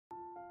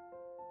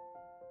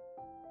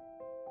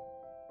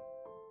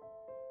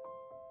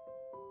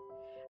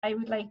I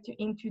would like to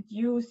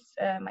introduce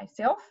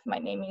myself. My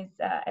name is,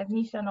 as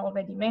Nishan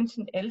already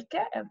mentioned,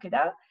 Elke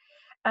Dahl.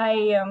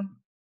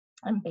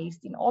 I'm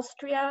based in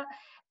Austria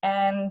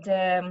and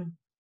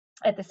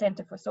at the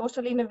Center for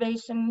Social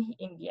Innovation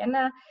in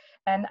Vienna,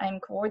 and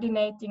I'm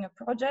coordinating a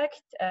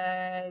project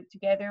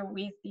together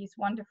with these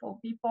wonderful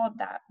people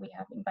that we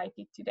have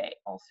invited today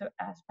also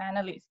as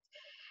panelists.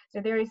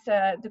 So there is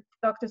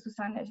Dr.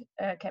 Susanne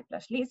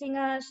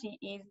Keppler-Schlesinger. She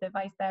is the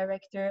Vice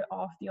Director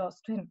of the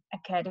Austrian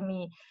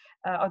Academy,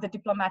 or the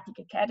Diplomatic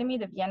Academy,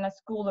 the Vienna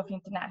School of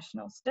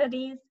International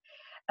Studies.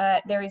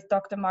 There is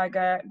Dr.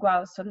 Marga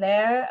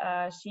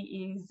Gual-Soler.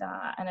 She is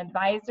an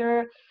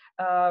advisor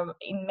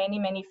in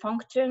many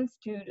functions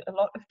to a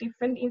lot of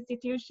different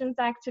institutions,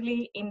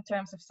 actually, in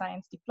terms of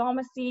science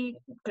diplomacy,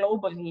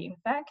 globally, in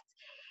fact.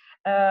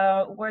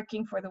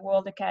 Working for the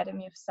World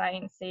Academy of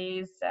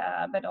Sciences,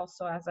 but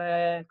also as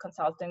a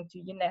consultant to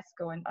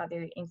UNESCO and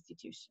other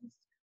institutions.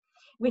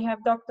 We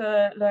have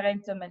Dr.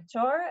 Lorenzo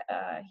Melchor.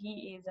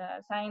 He is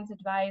a science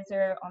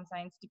advisor on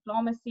science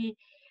diplomacy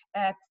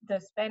at the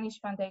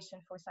Spanish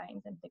Foundation for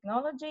Science and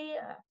Technology,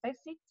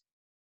 FESIT.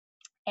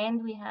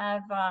 And we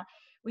have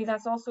with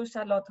us also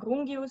Charlotte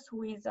Rungius,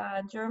 who is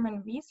a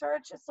German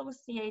research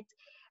associate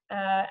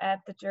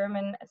at the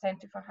German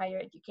Center for Higher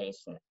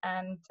Education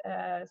and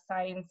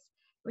Science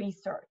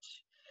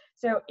Research.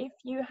 So if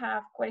you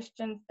have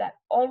questions that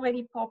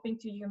already pop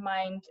into your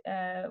mind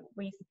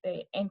with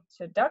the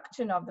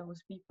introduction of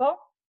those people,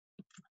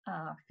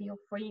 feel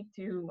free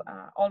to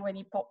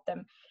already pop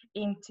them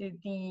into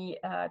the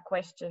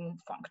question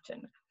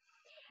function.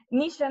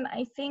 Nishan,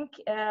 I think,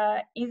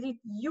 is it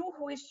you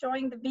who is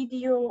showing the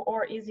video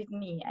or is it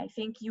me? I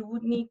think you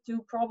would need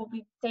to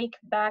probably take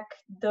back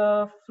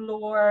the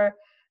floor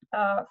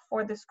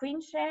for the screen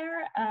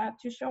share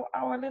to show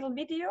our little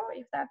video,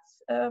 if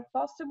that's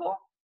possible.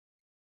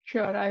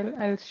 Sure,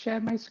 I'll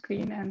share my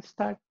screen and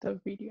start the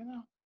video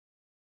now.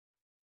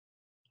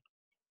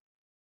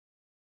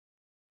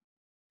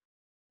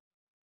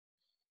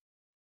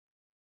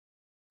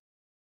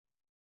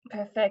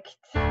 Perfect,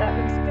 that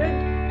looks good.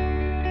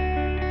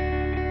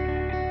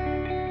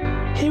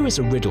 Here is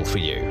a riddle for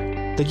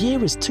you. The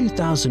year is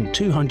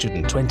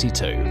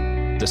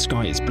 2222. The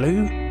sky is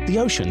blue, the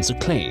oceans are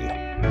clean.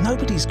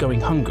 Nobody's going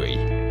hungry,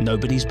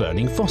 nobody's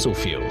burning fossil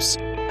fuels.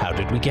 How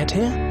did we get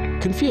here?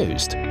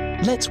 Confused?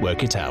 Let's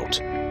work it out.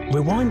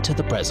 Rewind to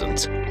the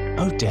present.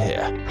 Oh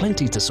dear,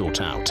 plenty to sort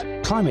out.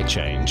 Climate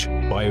change,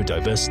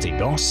 biodiversity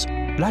loss,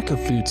 lack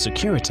of food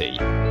security,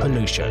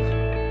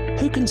 pollution.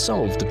 Who can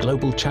solve the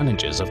global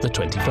challenges of the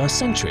 21st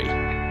century?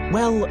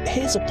 Well,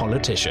 here's a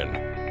politician.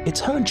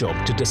 It's her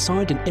job to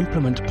decide and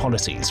implement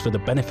policies for the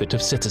benefit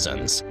of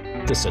citizens.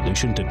 The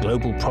solution to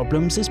global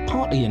problems is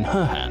partly in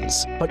her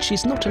hands, but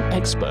she's not an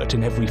expert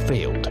in every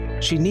field.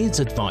 She needs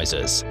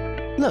advisors.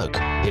 Look,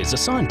 here's a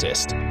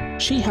scientist.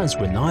 She has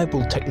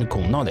reliable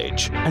technical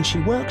knowledge and she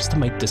works to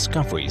make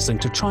discoveries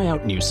and to try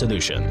out new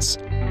solutions.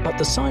 But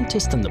the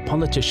scientist and the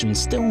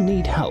politicians still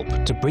need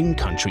help to bring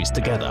countries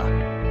together.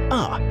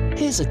 Ah,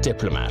 here's a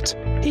diplomat.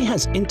 He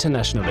has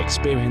international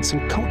experience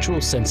and cultural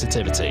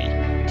sensitivity.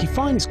 He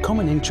finds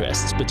common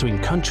interests between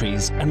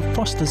countries and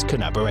fosters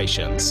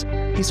collaborations.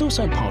 He's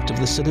also part of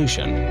the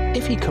solution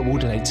if he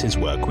coordinates his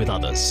work with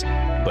others.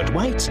 But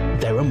wait,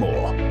 there are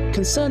more.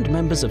 Concerned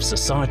members of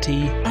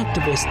society,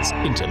 activists,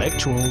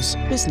 intellectuals,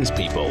 business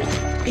people,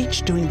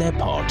 each doing their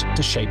part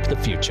to shape the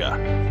future.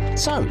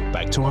 So,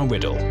 back to our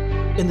riddle.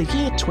 In the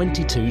year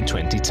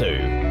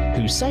 2222,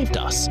 who saved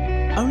us?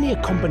 Only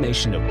a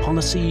combination of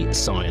policy,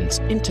 science,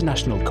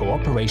 international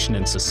cooperation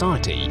and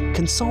society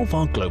can solve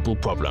our global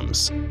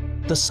problems.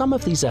 The sum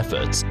of these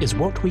efforts is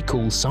what we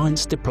call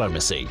science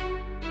diplomacy.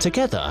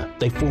 Together,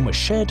 they form a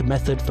shared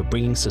method for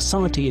bringing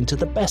society into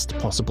the best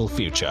possible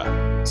future.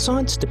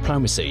 Science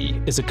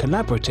diplomacy is a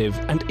collaborative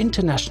and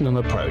international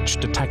approach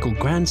to tackle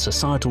grand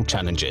societal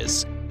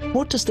challenges.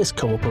 What does this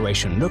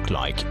cooperation look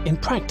like in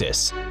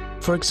practice?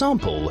 For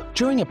example,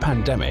 during a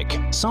pandemic,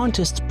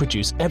 scientists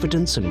produce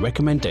evidence and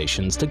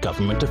recommendations to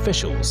government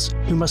officials,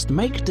 who must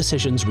make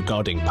decisions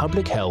regarding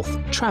public health,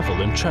 travel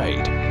and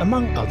trade,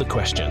 among other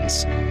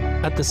questions.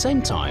 At the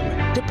same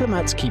time,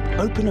 diplomats keep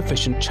open,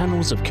 efficient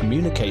channels of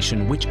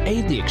communication which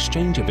aid the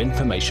exchange of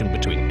information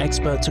between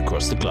experts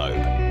across the globe.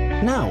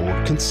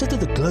 Now, consider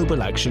the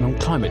global action on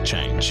climate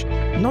change.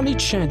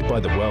 Knowledge shared by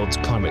the world's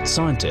climate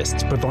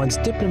scientists provides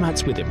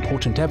diplomats with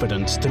important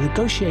evidence to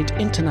negotiate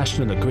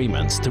international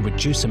agreements to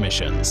reduce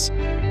emissions.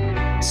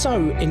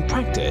 So, in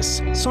practice,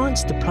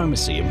 science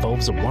diplomacy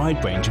involves a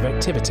wide range of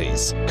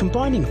activities,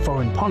 combining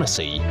foreign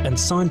policy and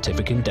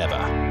scientific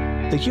endeavour.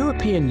 The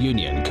European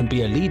Union can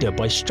be a leader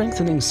by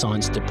strengthening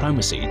science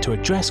diplomacy to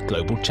address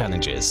global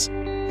challenges.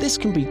 This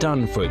can be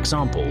done, for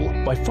example,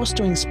 by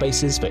fostering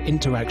spaces for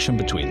interaction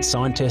between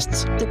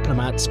scientists,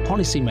 diplomats,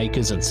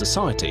 policymakers and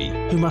society,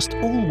 who must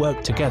all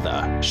work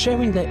together,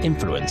 sharing their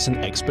influence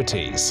and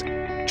expertise.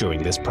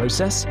 During this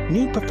process,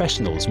 new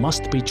professionals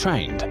must be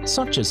trained,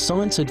 such as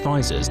science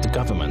advisors to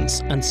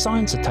governments and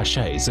science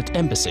attachés at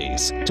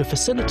embassies, to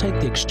facilitate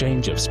the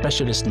exchange of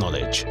specialist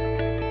knowledge.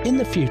 In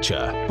the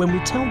future, when we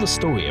tell the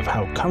story of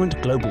how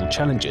current global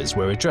challenges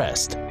were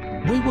addressed,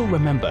 we will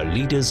remember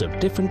leaders of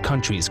different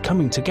countries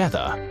coming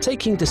together,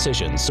 taking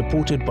decisions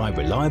supported by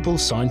reliable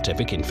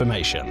scientific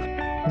information.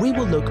 We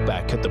will look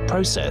back at the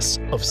process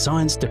of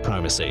science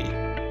diplomacy.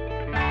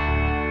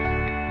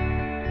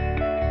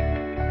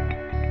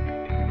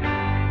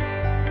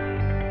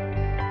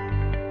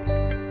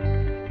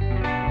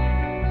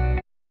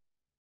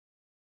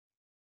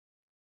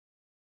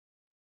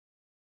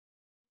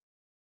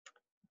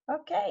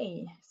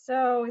 Okay,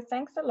 so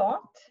thanks a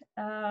lot,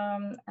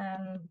 and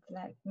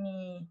let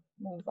me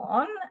move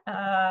on.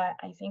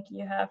 I think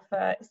you have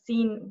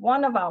seen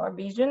one of our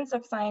visions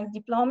of science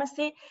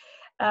diplomacy.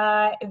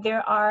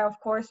 There are, of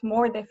course,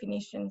 more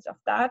definitions of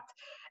that,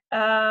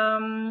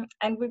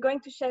 and we're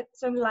going to shed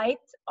some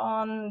light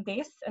on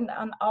this and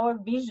on our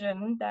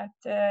vision that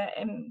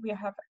we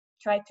have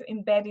tried to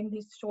embed in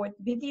this short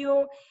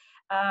video,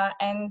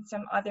 and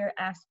some other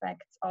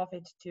aspects of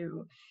it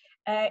too.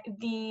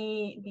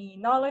 The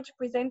knowledge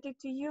presented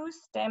to you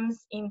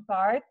stems in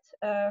part,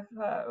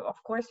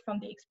 of course, from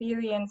the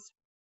experience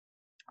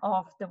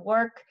of the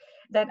work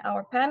that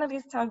our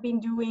panelists have been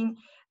doing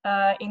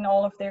in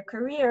all of their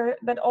career,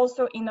 but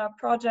also in a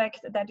project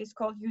that is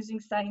called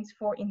Using Science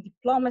in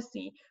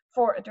Diplomacy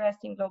for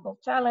Addressing Global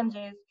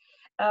Challenges,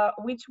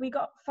 which we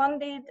got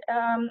funded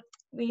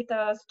with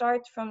a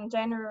start from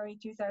January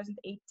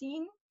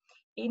 2018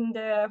 in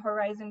the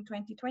Horizon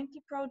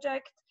 2020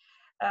 project.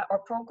 Or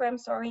program,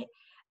 sorry,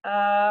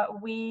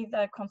 with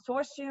a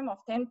consortium of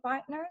 10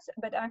 partners,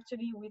 but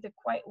actually with a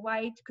quite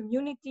wide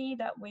community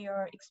that we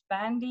are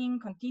expanding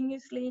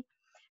continuously.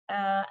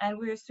 And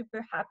we're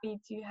super happy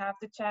to have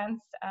the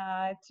chance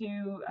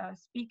to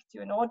speak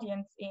to an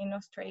audience in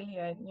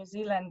Australia and New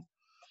Zealand.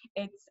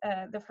 It's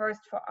the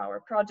first for our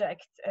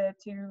project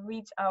to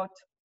reach out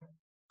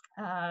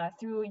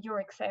through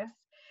Euraxess,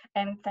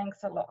 and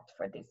thanks a lot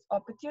for this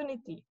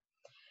opportunity.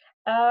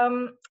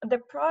 The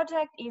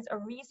project is a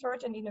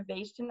research and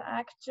innovation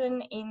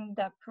action in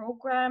the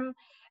program,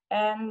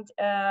 and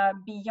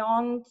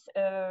beyond,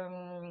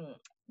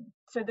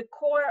 so the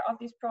core of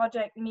this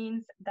project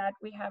means that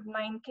we have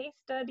 9 case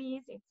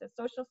studies. It's a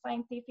social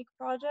scientific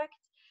project,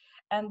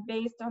 and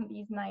based on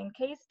these 9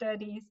 case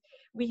studies,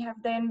 we have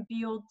then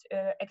built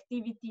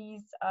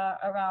activities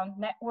around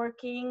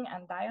networking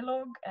and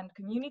dialogue and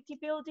community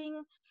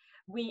building.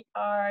 We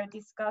are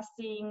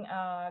discussing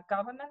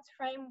governance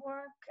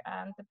framework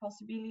and the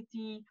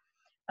possibility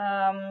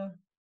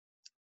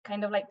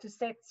kind of like to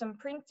set some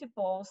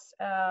principles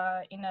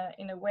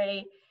in a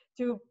way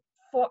to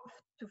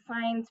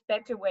find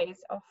better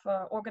ways of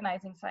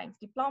organizing science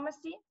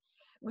diplomacy.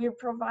 We're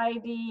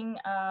providing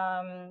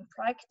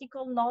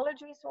practical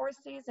knowledge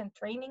resources and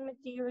training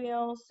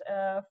materials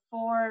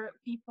for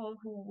people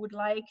who would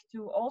like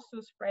to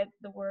also spread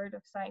the word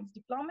of science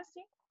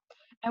diplomacy.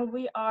 And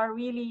we are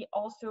really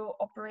also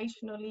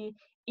operationally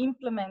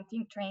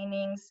implementing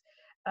trainings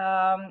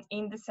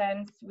in the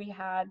sense we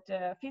had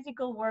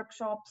physical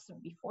workshops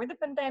before the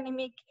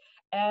pandemic,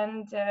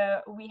 and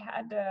we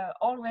had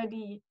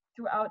already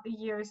throughout the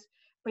years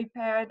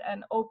prepared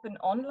an open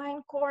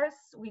online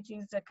course, which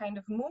is a kind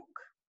of MOOC.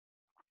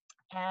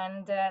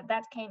 And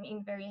that came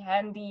in very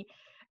handy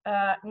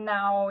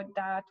now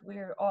that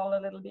we're all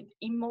a little bit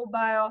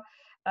immobile.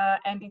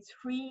 And it's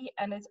free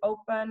and it's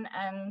open,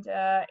 and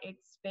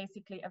it's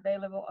basically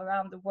available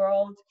around the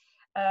world,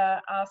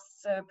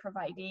 us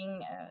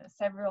providing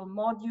several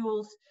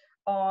modules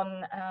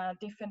on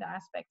different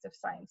aspects of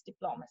science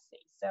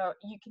diplomacy. So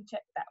you can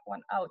check that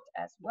one out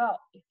as well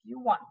if you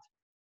want.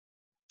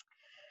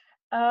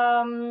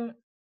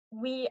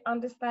 We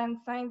understand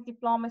science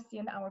diplomacy,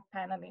 and our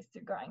panelists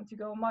are going to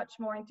go much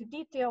more into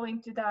detail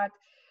into that.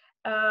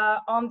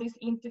 On this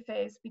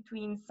interface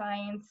between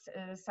science,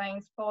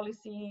 science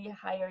policy,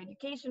 higher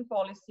education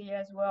policy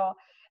as well,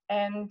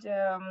 and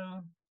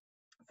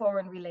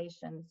foreign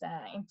relations,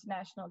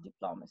 international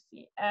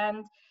diplomacy.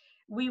 And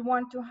we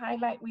want to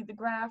highlight with the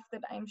graph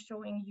that I'm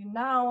showing you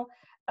now,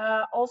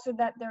 also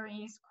that there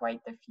is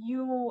quite a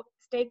few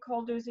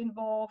stakeholders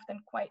involved and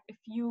quite a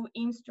few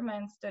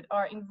instruments that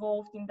are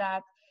involved in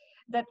that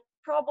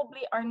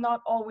probably are not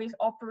always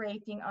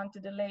operating under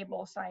the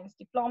label science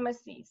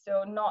diplomacy.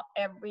 So not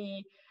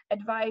every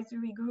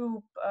advisory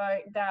group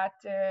that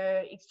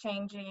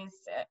exchanges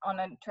on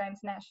a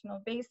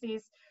transnational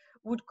basis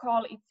would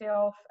call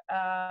itself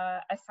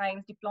a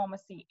science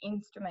diplomacy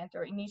instrument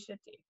or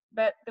initiative.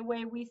 But the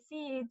way we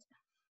see it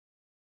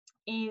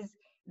is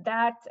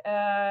that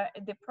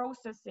the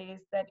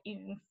processes that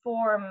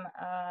inform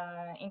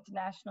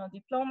international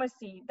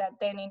diplomacy that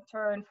then in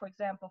turn, for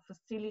example,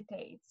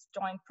 facilitates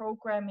joint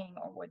programming,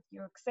 or what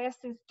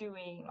Euraxess is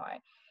doing, or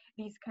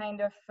these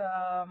kind of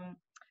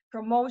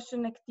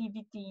promotion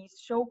activities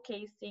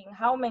showcasing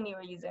how many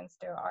reasons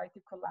there are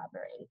to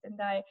collaborate. And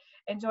I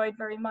enjoyed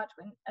very much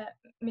when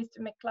Mr.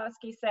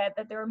 McCluskey said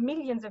that there are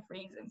millions of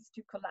reasons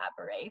to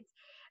collaborate.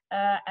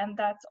 And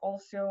that's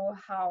also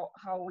how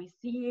we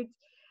see it.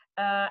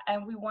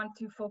 and we want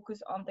to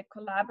focus on the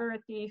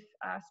collaborative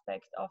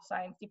aspect of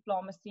science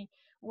diplomacy,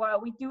 while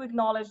we do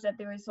acknowledge that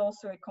there is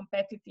also a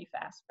competitive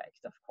aspect,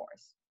 of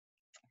course.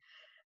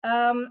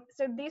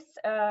 So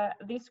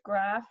this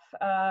graph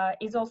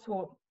is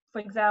also, for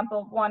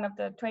example, one of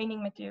the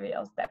training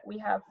materials that we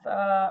have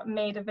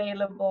made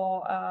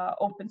available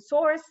open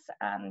source,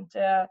 and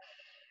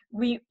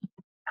we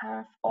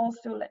have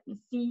also, let me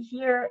see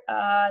here,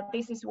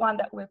 this is one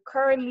that we're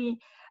currently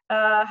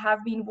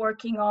have been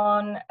working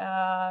on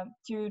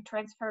to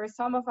transfer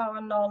some of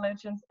our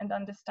knowledge and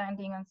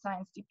understanding on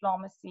science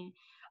diplomacy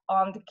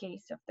on the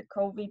case of the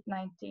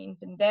COVID-19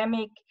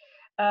 pandemic.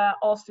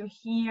 Also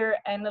here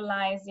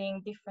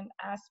analyzing different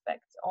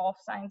aspects of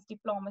science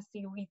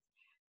diplomacy with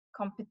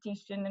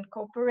competition and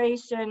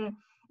cooperation,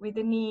 with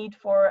the need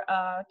for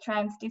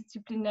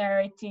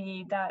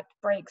transdisciplinarity that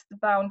breaks the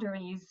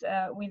boundaries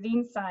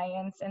within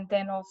science, and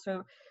then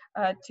also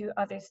to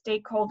other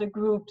stakeholder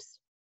groups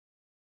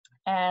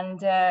and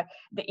the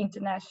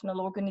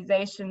international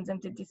organizations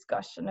and the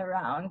discussion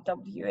around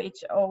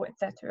WHO,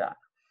 etc.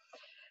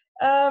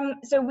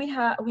 So we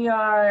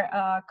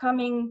are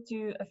coming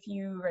to a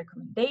few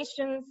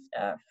recommendations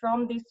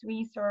from this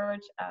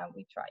research.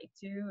 We try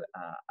to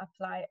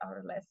apply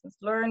our lessons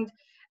learned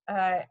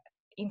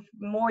in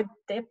more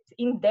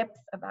depth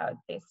about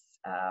this.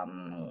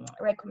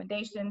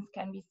 Recommendations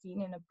can be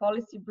seen in a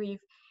policy brief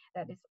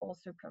that is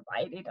also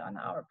provided on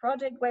our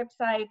project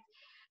website.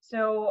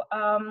 So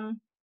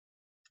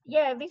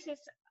yeah, this is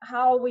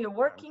how we are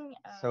working.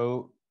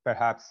 So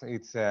perhaps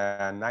it's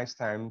a nice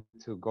time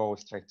to go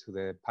straight to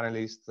the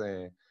panelists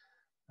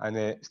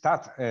and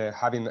start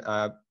having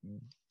an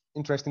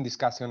interesting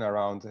discussion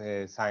around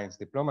science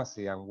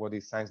diplomacy and what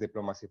is science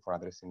diplomacy for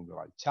addressing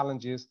global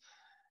challenges.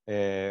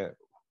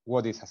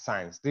 What is a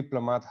science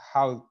diplomat?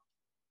 How,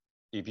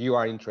 if you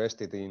are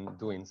interested in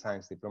doing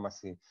science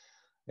diplomacy,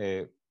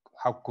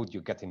 how could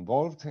you get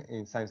involved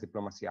in science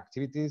diplomacy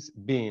activities,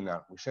 being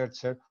a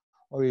researcher,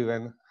 or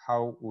even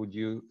how would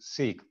you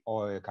seek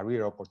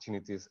career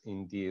opportunities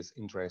in this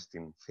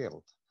interesting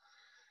field?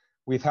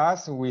 With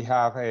us, we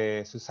have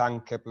Susanne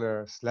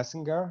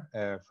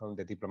Keppler-Schlesinger from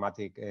the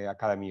Diplomatic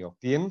Academy of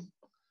Vienna.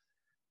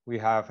 We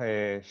have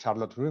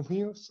Charlotte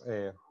Rufnius,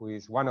 who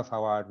is one of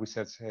our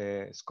research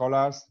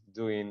scholars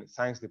doing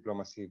science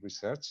diplomacy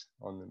research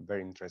on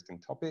very interesting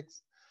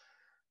topics.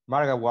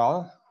 Marga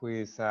Wall, who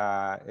is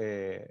a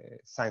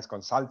science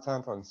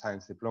consultant on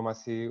science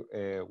diplomacy,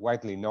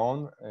 widely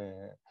known.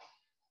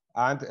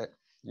 And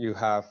you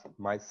have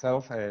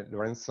myself,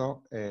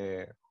 Lorenzo.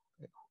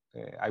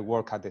 I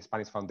work at the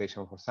Spanish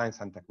Foundation for Science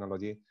and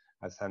Technology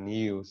as a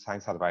new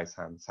science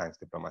advisor and science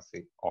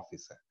diplomacy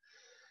officer.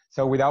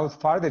 So without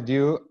further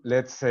ado,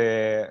 let's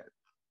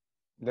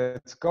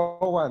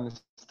go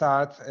and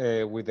start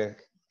with the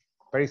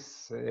very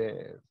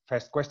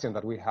first question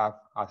that we have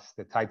as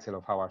the title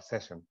of our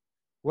session.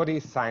 What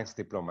is science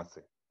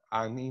diplomacy?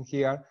 And in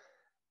here,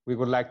 we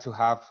would like to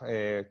have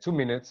 2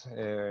 minutes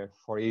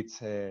for each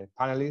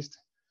panelist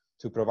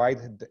to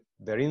provide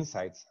their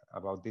insights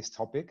about this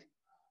topic.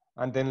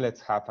 And then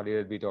let's have a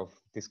little bit of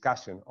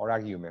discussion or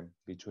argument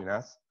between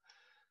us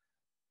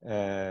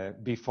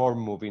before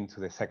moving to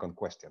the second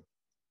question.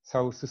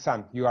 So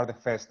Susanne, you are the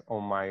first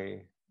on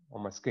my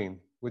screen.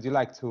 Would you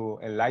like to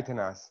enlighten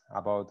us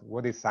about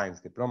what is science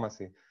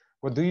diplomacy?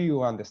 What do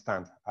you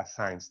understand as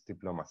science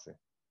diplomacy?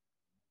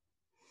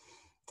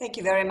 Thank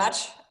you very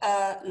much,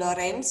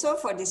 Lorenzo,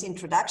 for this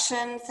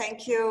introduction.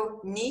 Thank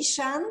you,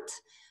 Nishant,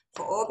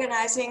 for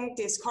organizing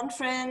this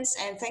conference.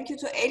 And thank you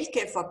to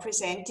Elke for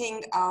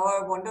presenting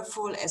our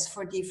wonderful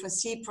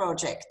S4D4C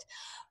project.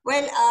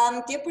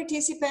 Well, dear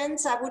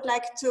participants, I would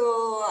like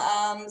to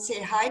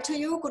say hi to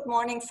you. Good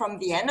morning from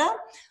Vienna.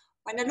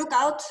 When I look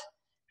out,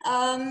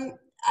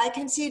 I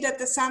can see that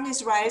the sun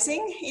is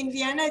rising in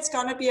Vienna. It's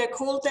going to be a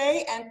cool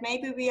day, and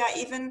maybe we are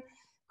even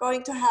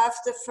going to have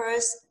the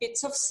first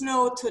bits of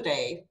snow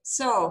today.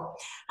 So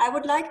I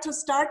would like to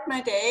start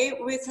my day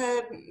with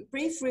a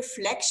brief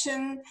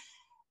reflection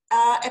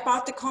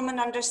about the common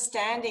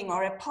understanding,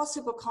 or a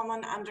possible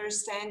common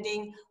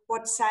understanding,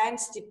 what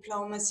science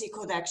diplomacy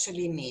could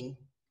actually mean.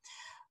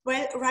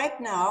 Well,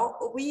 right now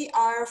we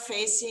are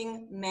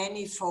facing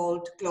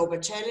manifold global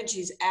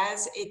challenges,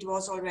 as it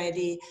was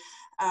already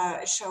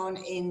shown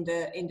in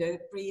the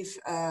brief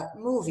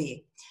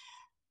movie.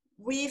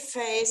 We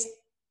face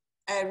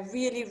a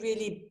really,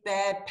 really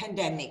bad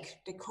pandemic.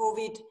 The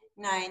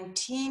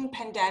COVID-19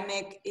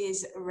 pandemic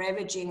is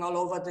ravaging all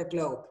over the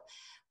globe.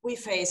 We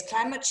face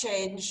climate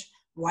change,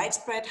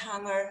 widespread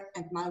hunger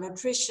and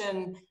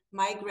malnutrition,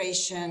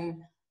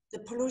 migration, the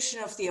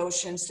pollution of the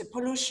oceans, the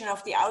pollution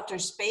of the outer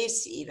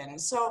space even.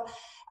 So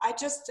I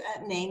just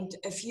named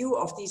a few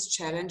of these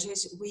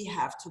challenges we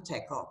have to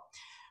tackle.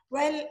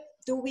 Well,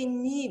 do we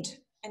need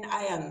an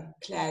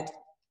ironclad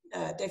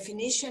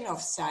definition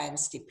of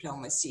science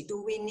diplomacy?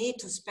 Do we need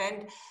to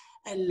spend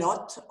a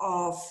lot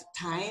of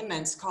time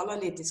and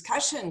scholarly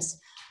discussions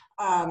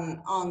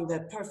on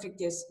the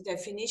perfect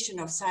definition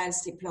of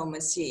science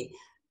diplomacy?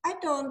 I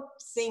don't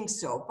think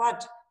so,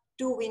 but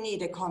Do we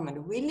need a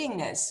common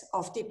willingness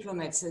of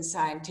diplomats and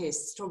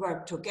scientists to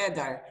work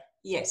together?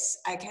 Yes,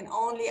 I can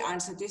only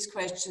answer this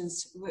question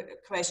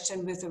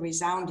with a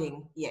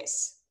resounding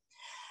yes.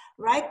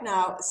 Right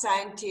now,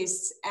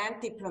 scientists and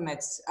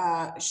diplomats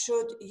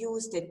should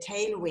use the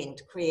tailwind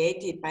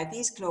created by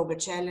these global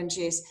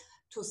challenges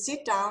to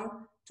sit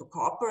down, to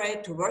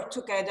cooperate, to work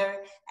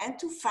together, and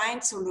to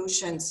find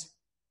solutions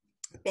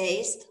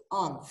based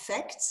on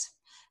facts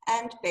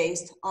and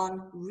based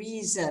on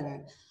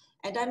reason.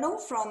 And I know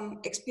from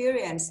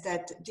experience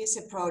that this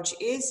approach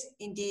is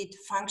indeed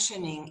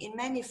functioning in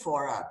many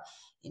fora,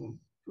 in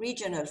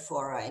regional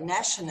fora, in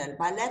national,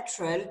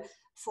 bilateral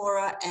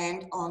fora,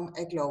 and on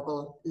a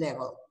global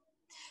level.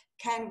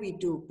 Can we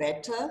do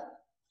better?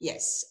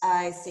 Yes,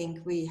 I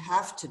think we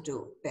have to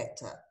do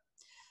better.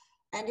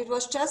 And it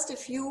was just a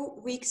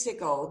few weeks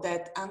ago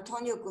that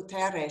Antonio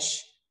Guterres,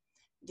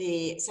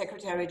 the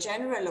Secretary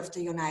General of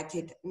the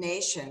United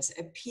Nations,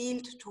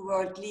 appealed to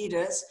world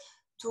leaders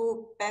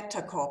to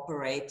better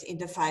cooperate in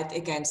the fight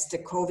against the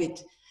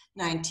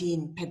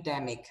COVID-19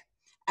 pandemic.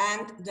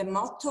 And the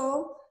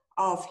motto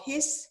of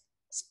his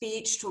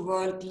speech to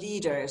world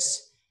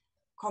leaders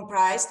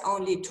comprised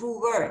only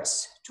two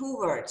words,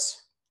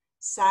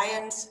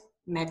 science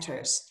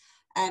matters.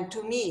 And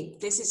to me,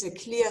 this is a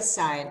clear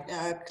sign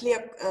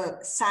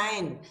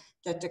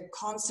that the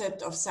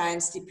concept of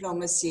science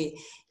diplomacy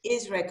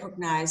is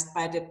recognized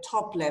by the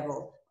top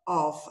level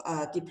of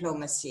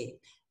diplomacy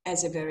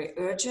as a very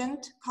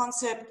urgent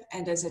concept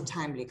and as a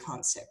timely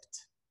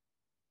concept.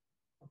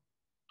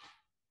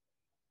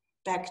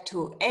 Back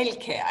to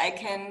Elke. I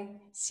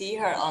can see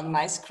her on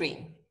my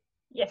screen.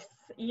 Yes,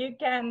 you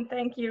can.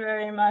 Thank you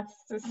very much,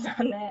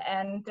 Susanne.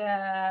 And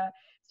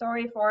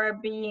sorry for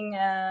being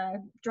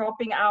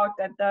dropping out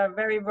at the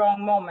very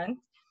wrong moment.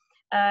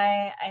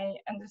 I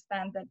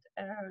understand that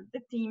the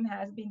team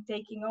has been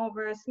taking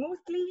over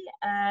smoothly,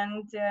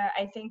 and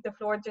I think the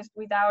floor, just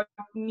without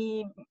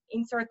me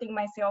inserting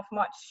myself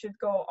much, should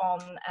go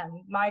on. And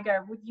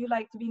Marga, would you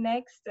like to be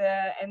next?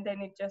 And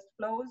then it just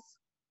flows.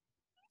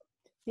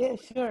 Yeah,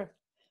 sure.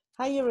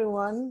 Hi,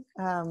 everyone.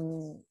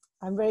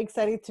 I'm very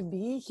excited to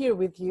be here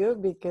with you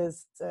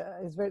because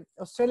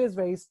Australia is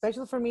very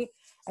special for me.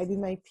 I did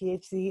my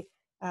PhD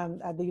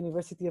at the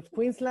University of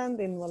Queensland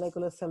in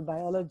molecular cell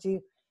biology.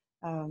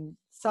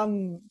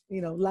 Some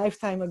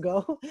lifetime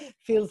ago,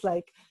 feels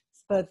like,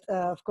 but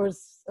of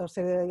course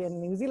Australia and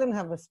New Zealand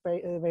have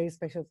a very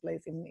special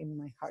place in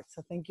my heart.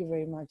 So thank you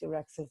very much,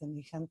 Euraxess and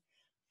Susanne,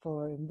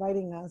 for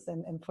inviting us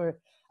and for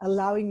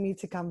allowing me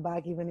to come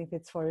back, even if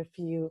it's for a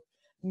few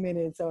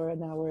minutes or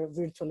an hour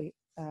virtually,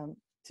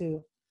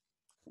 to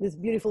this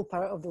beautiful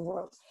part of the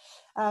world.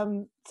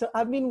 So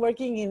I've been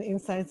working in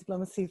science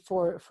diplomacy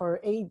for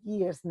 8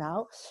 years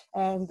now.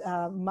 And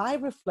my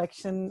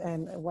reflection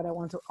and what I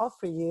want to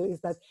offer you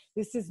is that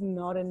this is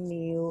not a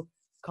new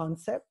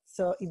concept.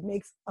 So it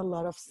makes a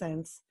lot of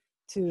sense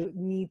to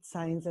need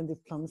science and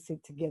diplomacy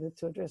together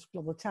to address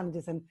global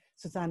challenges. And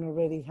Susanne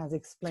already has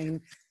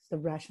explained the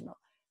rationale.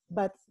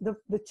 But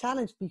the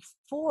challenge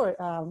before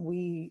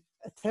we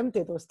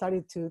attempted or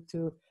started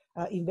to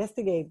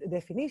investigate the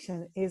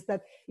definition is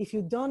that if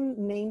you don't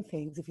name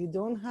things, if you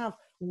don't have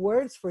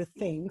words for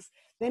things,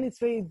 then it's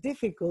very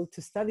difficult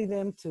to study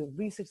them, to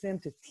research them,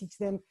 to teach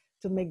them,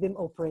 to make them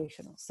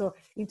operational. So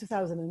in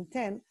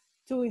 2010,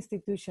 two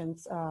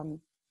institutions,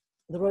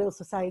 the Royal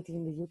Society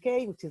in the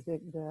UK, which is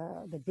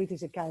the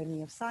British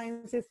Academy of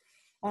Sciences,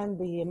 and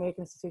the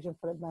American Association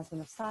for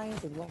Advancement of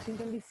Science in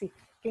Washington, D.C.,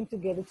 came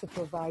together to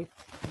provide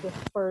the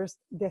first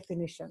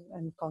definition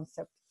and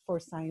concept for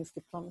science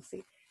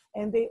diplomacy.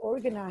 And they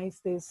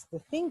organized the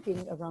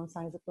thinking around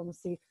science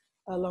diplomacy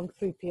along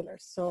 3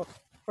 pillars. So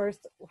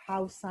first,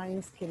 how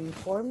science can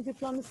inform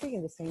diplomacy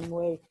in the same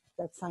way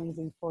that science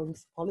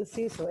informs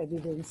policy, so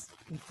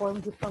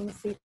evidence-informed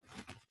diplomacy.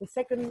 The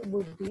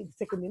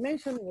second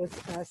dimension was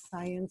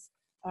science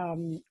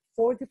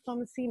for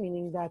diplomacy,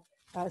 meaning that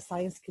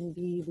science can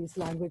be this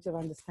language of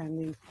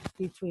understanding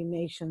between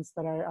nations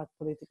that are at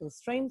political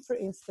strain, for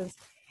instance.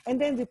 And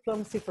then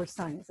diplomacy for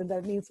science. And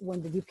that means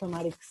when the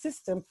diplomatic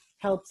system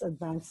helps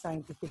advance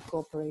scientific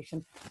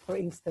cooperation, for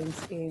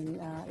instance,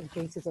 in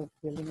cases of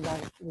building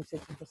large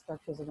research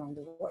infrastructures around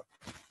the world.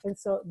 And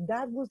so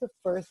that was the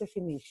first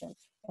definition.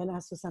 And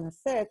as Susanne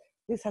said,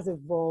 this has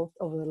evolved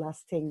over the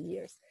last 10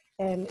 years.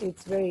 And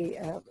it's very,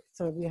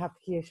 so we have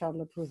here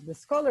Charlotte, who's the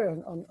scholar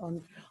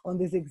on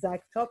this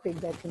exact topic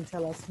that can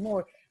tell us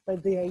more.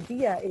 But the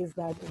idea is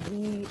that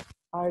we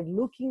are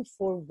looking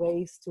for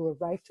ways to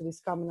arrive to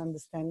this common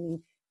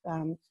understanding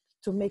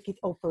to make it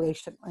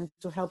operational and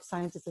to help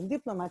scientists and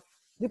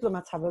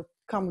diplomats have a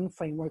common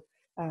framework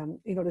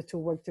in order to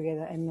work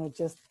together and not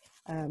just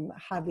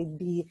have it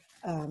be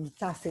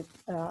tacit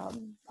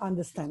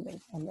understanding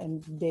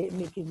and they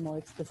make it more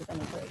explicit and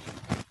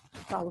operational.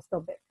 So I will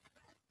stop there.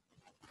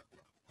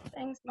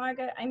 Thanks,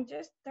 Marga. I'm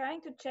just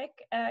trying to check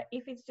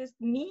if it's just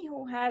me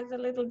who has a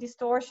little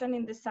distortion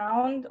in the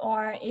sound,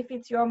 or if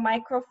it's your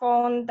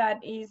microphone that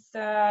is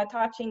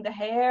touching the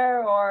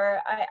hair,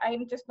 or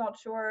I'm just not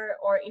sure,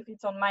 or if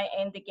it's on my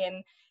end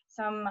again.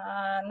 some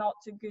not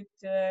so good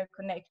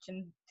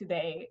connection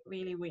today,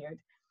 really weird.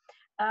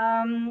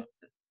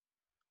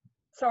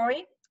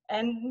 Sorry,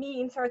 and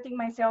me inserting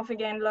myself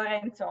again,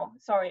 Lorenzo,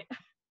 sorry.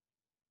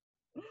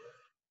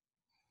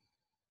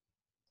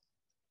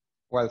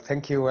 Well,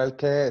 thank you,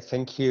 Elke.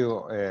 Thank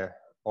you,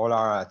 all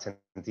our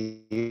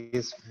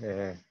attendees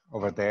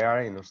over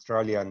there in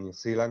Australia and New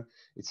Zealand.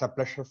 It's a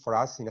pleasure for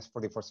us in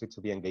S44C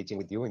to be engaging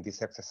with you in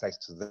this exercise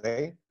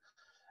today.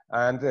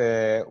 And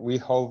we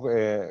hope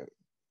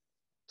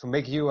to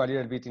make you a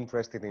little bit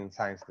interested in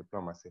science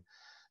diplomacy.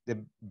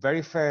 The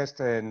very first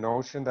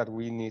notion that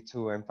we need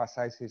to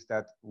emphasize is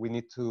that we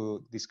need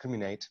to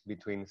discriminate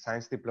between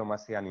science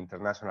diplomacy and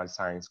international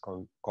science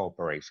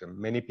cooperation.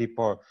 Many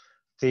people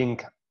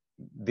think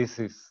this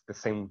is the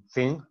same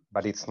thing,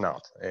 but it's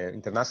not.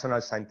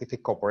 International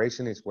scientific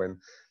cooperation is when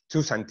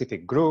two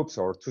scientific groups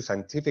or two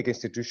scientific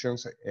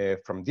institutions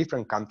from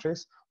different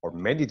countries, or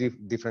many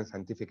different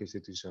scientific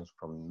institutions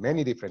from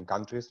many different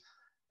countries,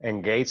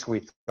 engage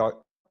with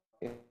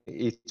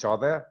each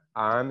other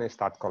and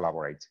start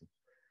collaborating.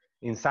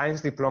 In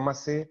science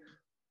diplomacy,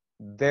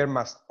 there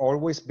must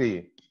always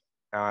be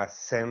a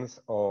sense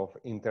of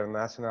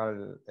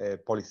international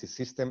policy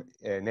system,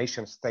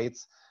 nation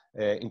states,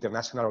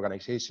 international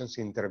organizations,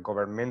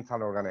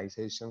 intergovernmental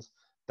organizations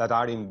that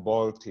are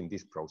involved in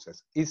this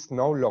process. It's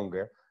no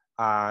longer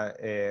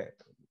a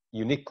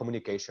unique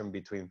communication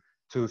between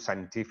two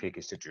scientific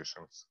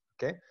institutions,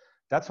 okay?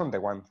 That's on the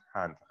one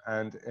hand.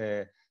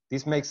 And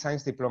this makes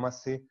science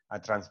diplomacy a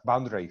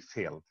transboundary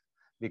field,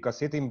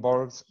 because it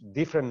involves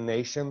different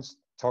nations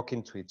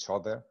talking to each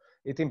other.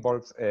 It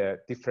involves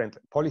different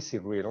policy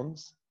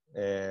realms.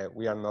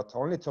 We are not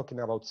only talking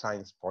about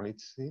science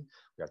policy,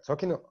 we are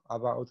talking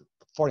about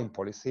foreign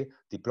policy,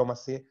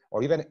 diplomacy,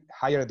 or even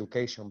higher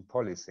education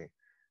policy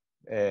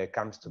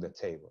comes to the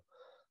table.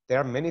 There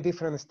are many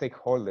different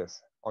stakeholders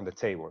on the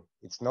table.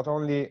 It's not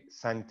only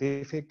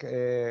scientific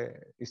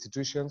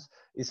institutions,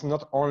 it's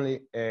not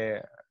only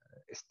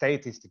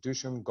state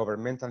institutions,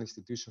 governmental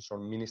institutions, or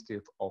Ministry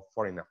of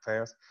Foreign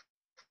Affairs,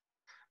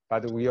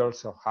 but we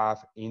also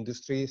have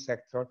industry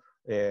sector,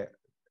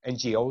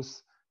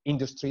 NGOs,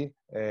 industry,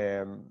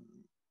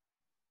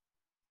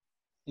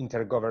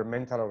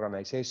 intergovernmental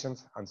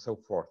organizations, and so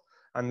forth.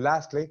 And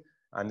lastly,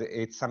 and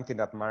it's something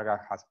that Marga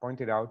has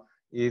pointed out,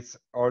 it's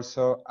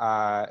also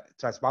a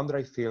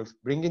transboundary field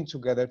bringing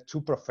together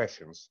two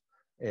professions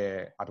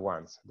at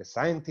once, the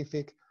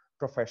scientific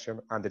profession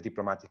and the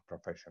diplomatic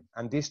profession.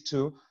 And these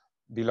two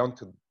belong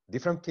to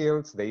different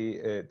fields,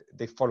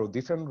 they follow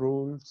different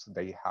rules,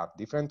 they have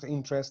different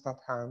interests at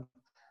hand,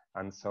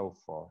 and so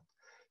forth.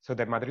 So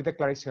the Madrid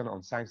Declaration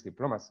on Science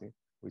Diplomacy,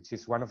 which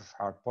is one of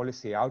our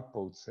policy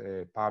outputs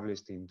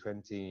published in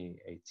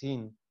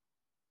 2018,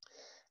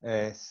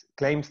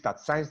 claims that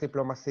science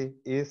diplomacy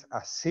is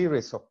a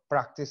series of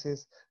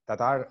practices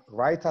that are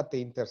right at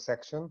the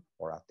intersection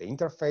or at the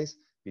interface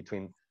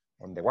between,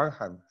 on the one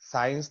hand,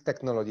 science,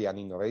 technology, and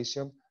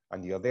innovation,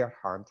 and the other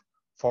hand,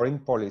 foreign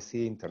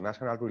policy,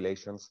 international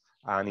relations,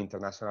 and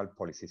international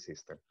policy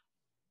system.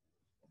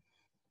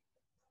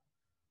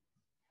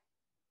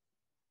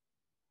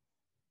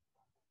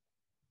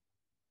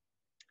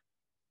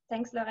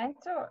 Thanks,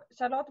 Lorenzo.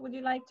 Charlotte, would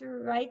you like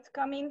to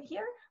come in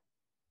here?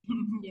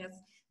 Yes,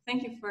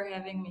 thank you for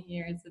having me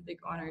here. It's a big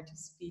honor to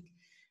speak.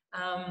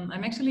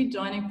 I'm actually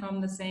joining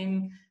from the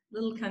same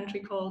little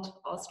country called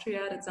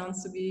Austria. That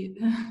sounds to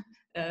be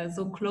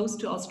so close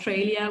to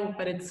Australia,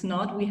 but it's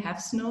not. We have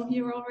snow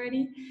here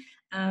already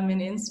in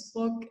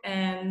Innsbruck.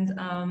 And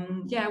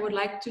yeah, I would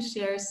like to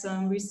share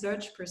some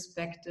research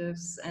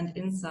perspectives and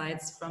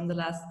insights from the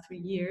last 3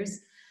 years.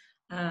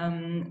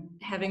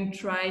 Having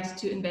tried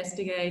to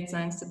investigate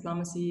science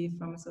diplomacy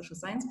from a social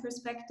science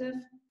perspective.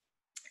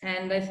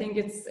 And I think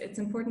it's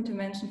important to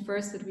mention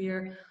first that we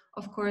are,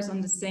 of course,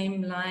 on the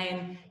same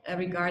line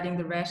regarding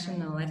the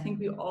rationale. I think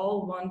we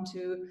all want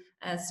to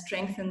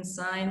strengthen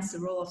science, the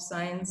role of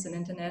science in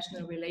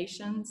international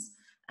relations,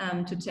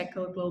 to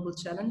tackle global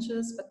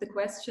challenges. But the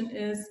question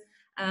is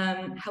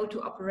how to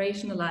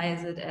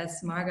operationalize it,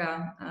 as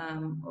Marga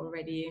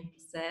already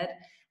said.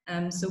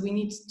 So we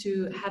need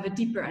to have a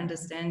deeper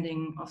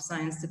understanding of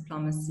science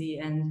diplomacy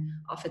and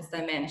of its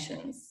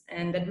dimensions.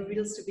 And that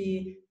reveals to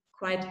be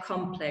quite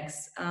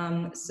complex.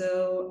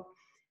 So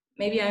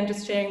maybe I'm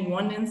just sharing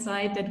one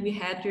insight that we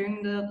had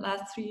during the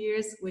last 3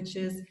 years, which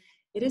is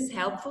it is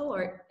helpful,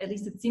 or at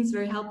least it seems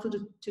very helpful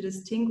to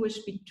distinguish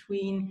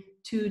between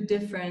two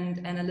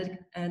different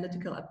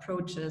analytical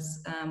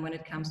approaches when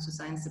it comes to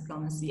science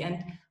diplomacy.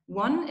 And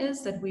one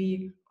is that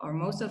we, or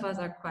most of us,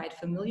 are quite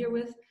familiar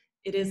with.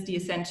 It is the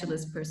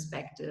essentialist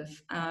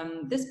perspective.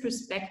 This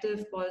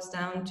perspective boils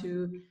down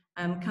to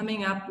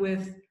coming up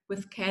with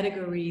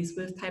categories,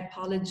 with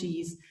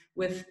typologies,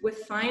 with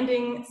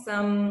finding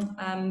some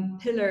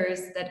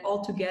pillars that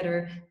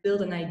altogether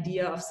build an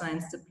idea of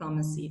science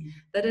diplomacy.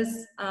 That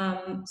is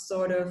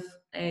sort of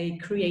a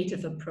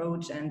creative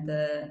approach, and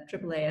the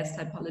AAAS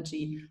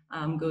typology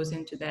goes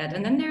into that.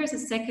 And then there is a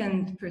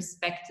second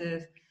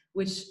perspective,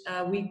 which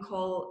we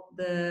call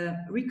the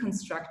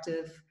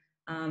reconstructive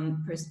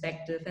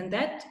perspective. And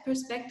that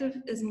perspective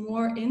is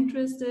more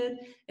interested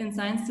in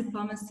science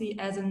diplomacy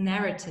as a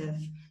narrative.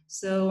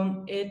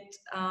 So it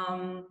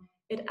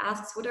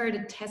asks, what are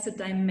the tacit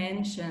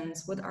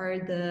dimensions? What are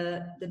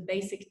the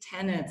basic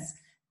tenets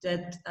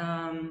that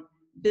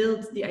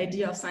build the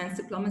idea of science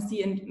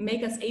diplomacy and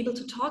make us able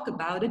to talk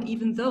about it,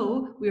 even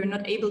though we are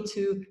not able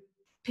to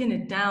pin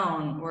it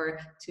down or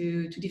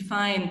to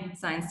define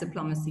science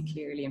diplomacy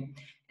clearly.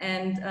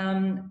 And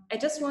I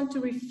just want to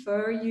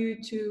refer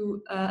you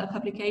to a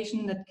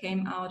publication that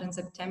came out in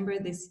September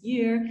this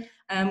year,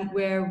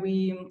 where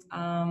we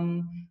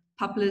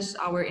published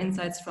our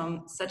insights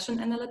from such an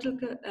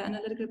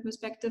analytical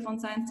perspective on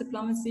science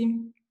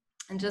diplomacy.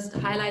 And just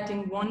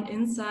highlighting one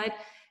insight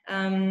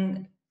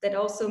that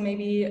also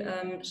maybe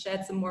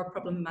shed some more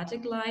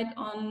problematic light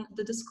on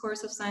the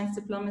discourse of science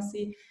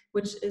diplomacy,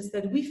 which is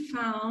that we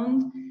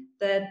found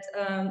that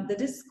the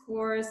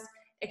discourse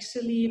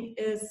actually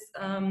is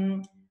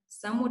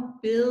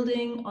somewhat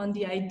building on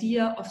the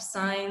idea of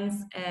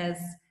science as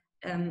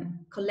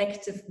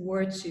collective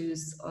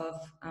virtues of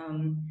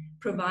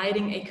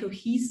providing a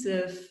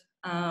cohesive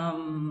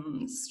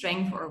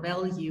strength or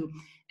value.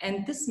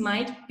 And this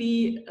might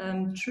be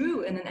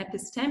true in an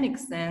epistemic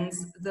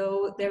sense,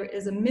 though there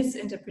is a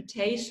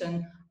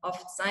misinterpretation of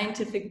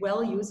scientific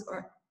values,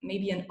 or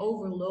maybe an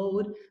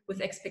overload with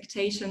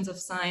expectations of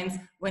science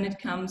when it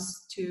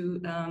comes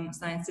to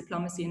science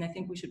diplomacy. And I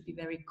think we should be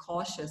very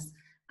cautious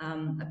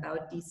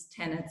about these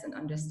tenets and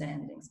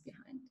understandings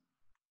behind.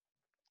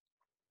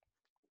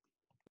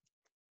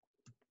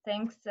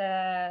 Thanks,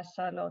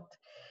 Charlotte.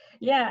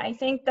 Yeah, I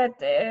think that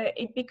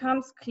it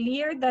becomes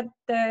clear that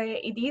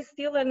it is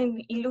still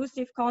an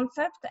elusive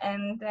concept,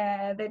 and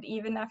that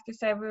even after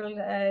several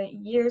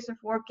years of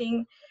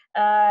working,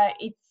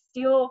 it's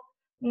still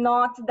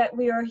not that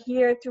we are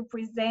here to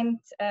present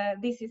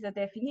this is a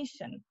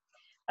definition.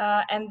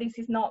 And this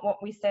is not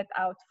what we set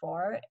out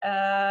for,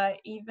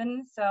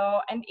 even so.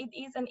 And it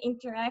is an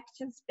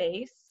interaction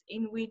space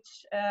in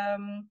which,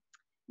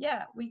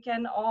 yeah, we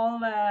can all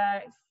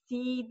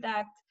see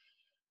that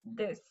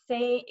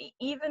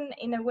even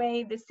in a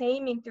way, the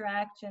same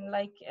interaction,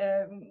 like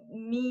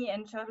me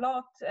and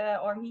Charlotte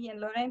or me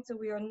and Lorenzo,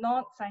 we are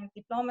not science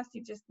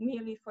diplomacy just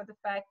merely for the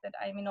fact that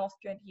I'm in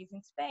Austria and he's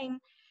in Spain.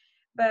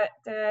 But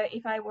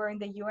if I were in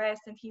the US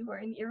and he were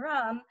in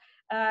Iran,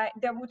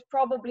 there would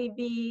probably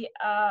be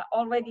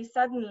already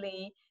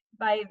suddenly,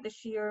 by the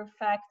sheer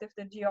fact of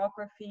the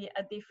geography,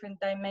 a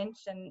different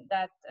dimension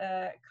that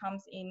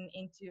comes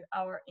into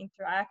our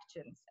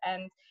interactions.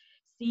 And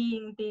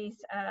seeing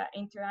these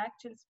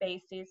interaction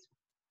spaces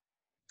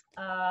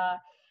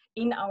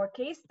in our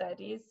case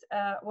studies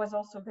was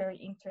also very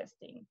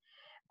interesting.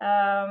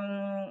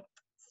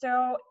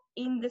 So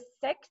in the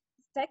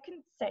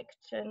second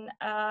section,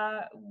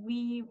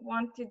 we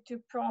wanted to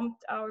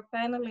prompt our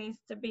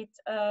panelists a bit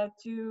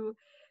to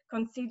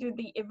consider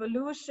the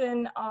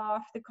evolution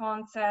of the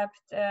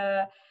concept.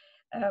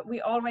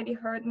 We already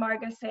heard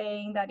Marga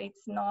saying that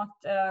it's not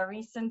a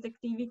recent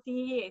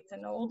activity, it's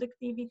an old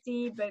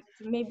activity, but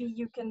maybe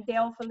you can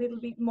delve a little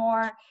bit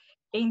more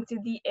into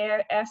the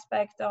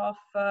aspect of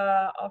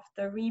the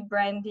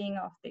rebranding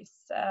of this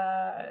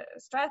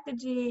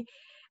strategy,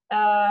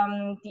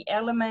 the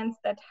elements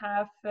that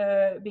have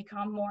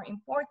become more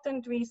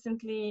important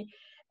recently.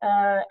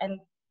 And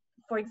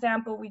for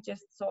example, we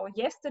just saw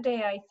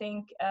yesterday, I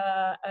think,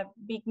 a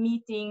big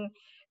meeting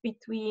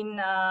between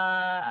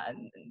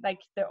like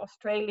the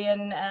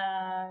Australian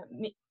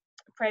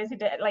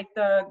president, like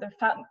the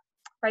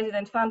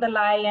President von der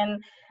Leyen,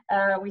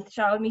 with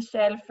Charles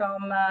Michel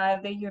from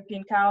the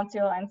European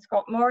Council and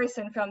Scott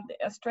Morrison from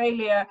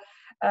Australia,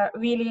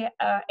 really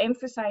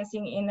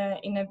emphasizing in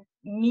a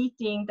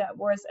meeting that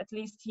was, at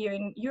least here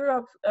in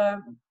Europe,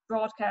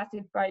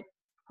 broadcasted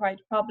quite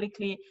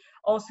publicly,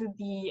 also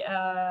the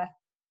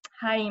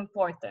high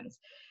importance.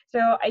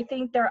 So I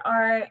think there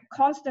are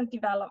constant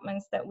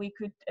developments that we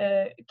could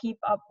keep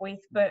up with,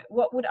 but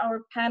what would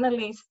our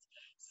panelists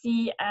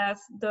see as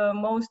the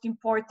most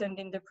important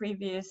in the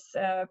previous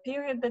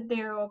period that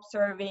they're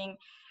observing,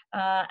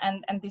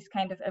 and this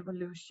kind of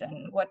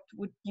evolution? What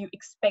would you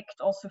expect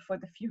also for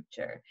the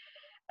future?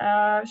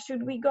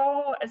 Should we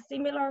go a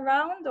similar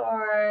round,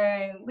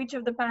 or which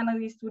of the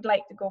panelists would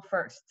like to go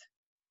first?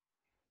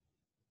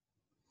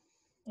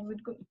 I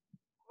would go.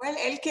 Well,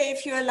 Elke,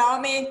 if you allow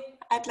me,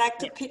 I'd like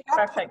to pick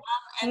up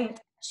and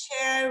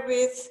share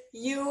with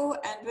you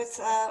and with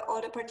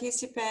all the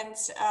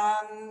participants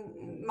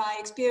my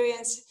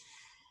experience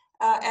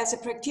as a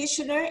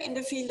practitioner in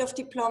the field of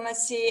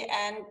diplomacy.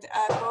 And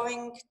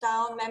going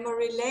down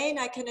memory lane,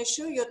 I can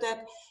assure you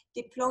that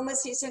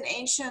diplomacy is an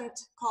ancient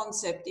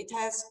concept. It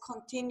has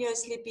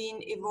continuously been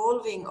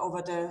evolving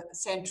over the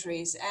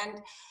centuries, and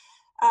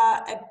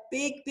a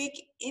big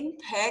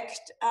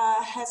impact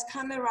has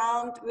come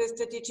around with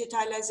the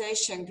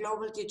digitalization,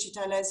 global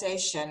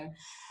digitalization.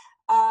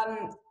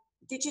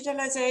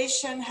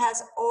 Digitalization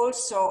has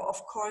also,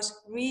 of course,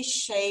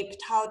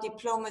 reshaped how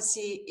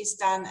diplomacy is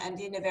done, and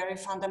in a very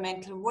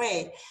fundamental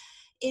way.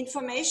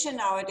 Information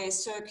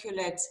nowadays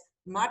circulates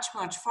much,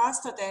 much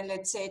faster than,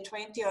 let's say,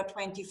 20 or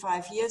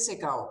 25 years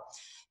ago.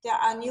 There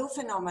are new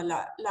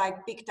phenomena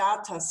like big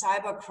data,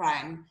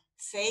 cybercrime,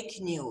 fake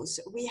news.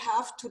 We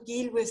have to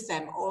deal with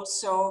them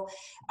also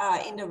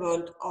in the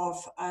world of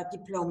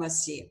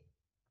diplomacy.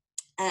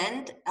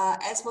 And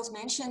as was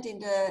mentioned in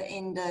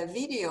the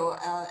video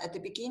at the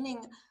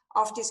beginning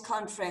of this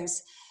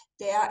conference,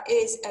 there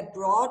is a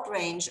broad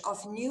range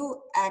of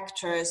new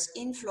actors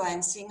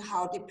influencing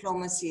how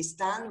diplomacy is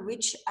done,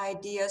 which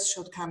ideas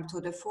should come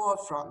to the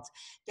forefront.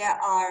 There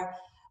are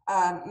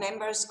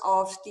members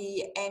of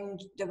the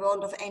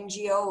world of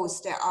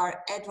NGOs, there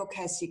are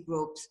advocacy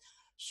groups,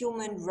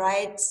 human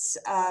rights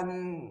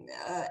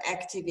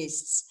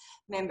activists,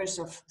 members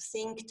of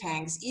think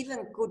tanks,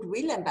 even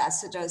goodwill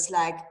ambassadors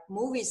like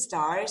movie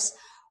stars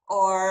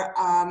or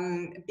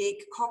big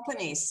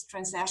companies,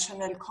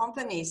 transnational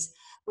companies,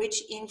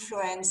 which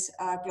influence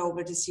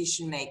global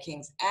decision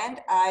making. And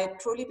I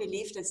truly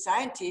believe that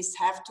scientists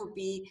have to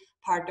be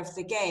part of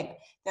the game.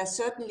 There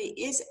certainly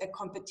is a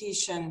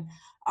competition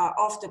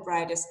of the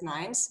brightest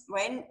minds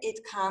when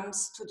it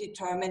comes to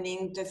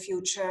determining the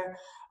future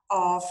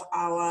of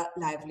our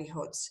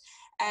livelihoods.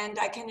 And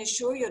I can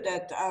assure you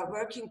that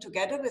working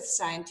together with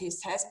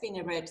scientists has been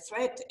a red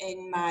thread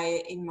in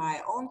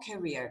my own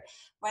career.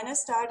 When I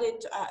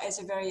started as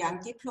a very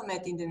young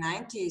diplomat in the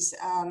 90s,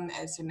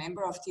 as a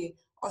member of the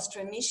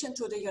Austrian mission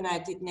to the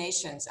United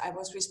Nations, I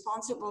was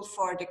responsible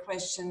for the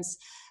questions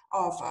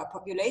of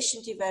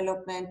population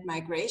development,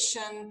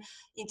 migration,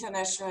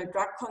 international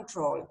drug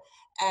control.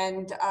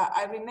 And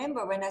I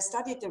remember when I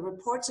studied the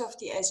reports of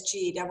the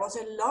SG, there was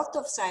a lot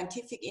of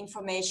scientific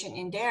information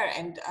in there,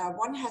 and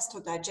one has to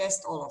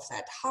digest all of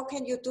that. How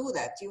can you do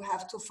that? You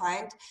have to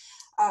find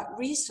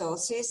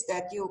resources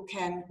that you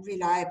can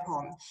rely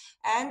upon.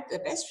 And the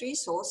best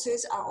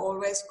resources are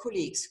always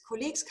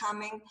colleagues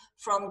coming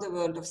from the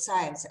world of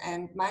science.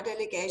 And my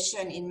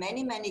delegation in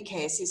many, many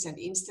cases and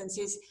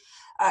instances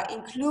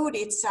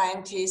included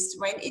scientists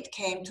when it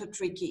came to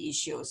tricky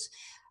issues.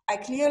 I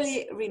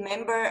clearly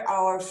remember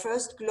our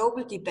first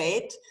global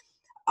debate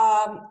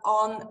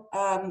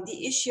on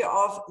the issue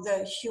of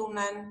the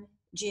human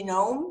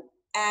genome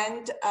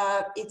and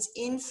its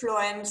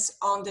influence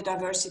on the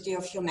diversity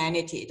of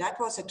humanity. That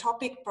was a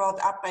topic brought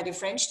up by the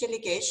French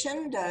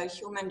delegation. The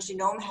human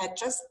genome had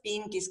just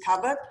been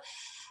discovered.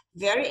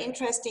 Very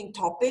interesting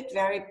topic,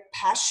 very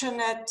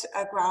passionate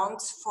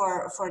grounds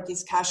for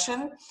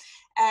discussion.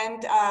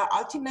 And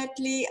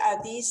ultimately,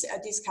 these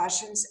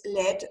discussions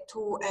led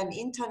to an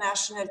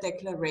international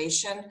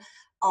declaration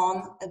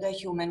on the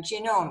human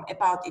genome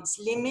about its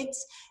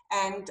limits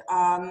and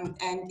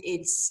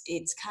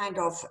its kind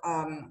of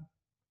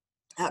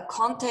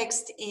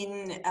context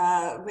in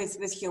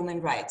with human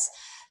rights.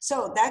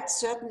 So that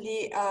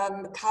certainly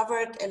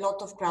covered a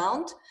lot of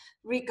ground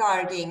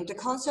regarding the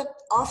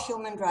concept of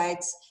human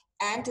rights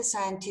and the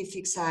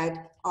scientific side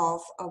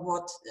of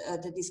what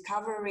the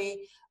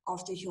discovery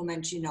of the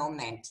human genome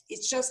meant.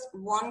 It's just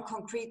one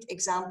concrete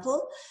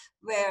example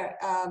where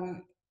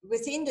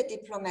within the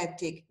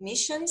diplomatic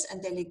missions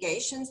and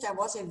delegations, there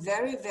was a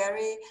very,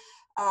 very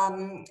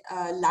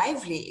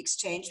lively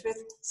exchange with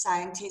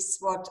scientists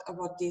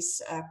what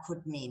this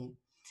could mean.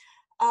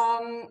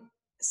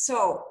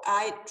 So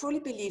I truly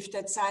believe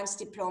that science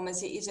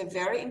diplomacy is a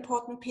very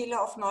important pillar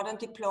of modern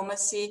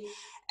diplomacy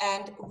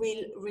and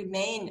will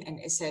remain an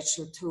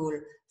essential tool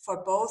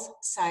for both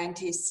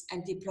scientists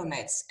and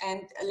diplomats.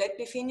 And let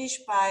me finish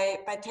by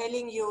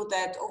telling you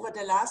that over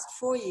the last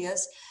 4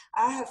 years,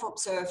 I have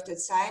observed that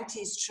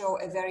scientists show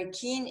a very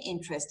keen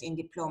interest in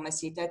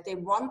diplomacy, that they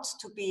want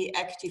to be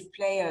active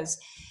players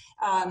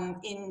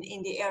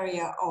in the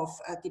area of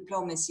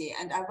diplomacy,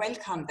 and I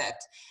welcome that.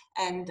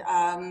 And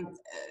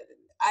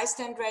I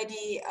stand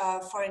ready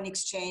for an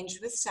exchange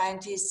with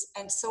scientists,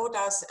 and so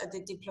does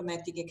the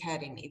Diplomatic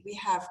Academy. We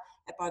have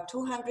about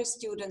 200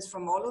 students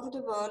from all over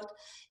the world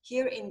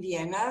here in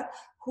Vienna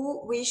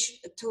who wish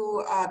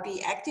to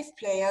be active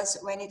players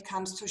when it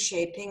comes to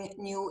shaping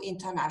new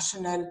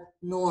international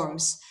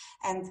norms.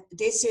 And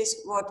this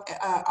is what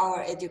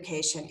our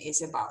education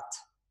is about.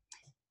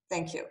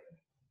 Thank you.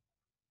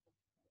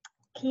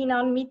 Keen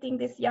on meeting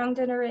this young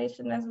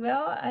generation as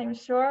well, I'm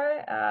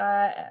sure.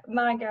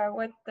 Marga,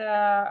 what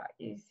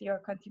is your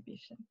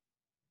contribution?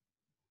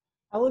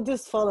 I will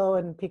just follow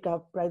and pick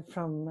up right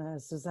from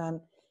Susanne,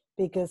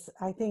 because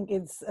I think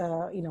it's,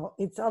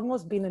 it's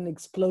almost been an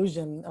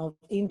explosion of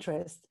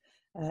interest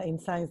in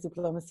science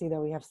diplomacy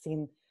that we have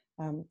seen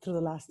through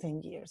the last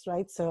 10 years,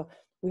 right? So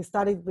we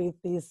started with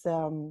these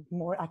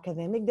more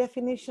academic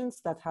definitions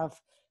that have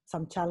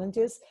some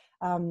challenges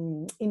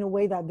in a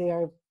way that they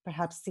are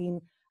perhaps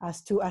seen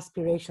as too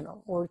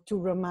aspirational or too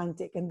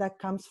romantic. And that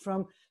comes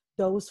from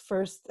those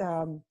first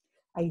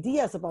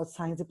ideas about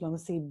science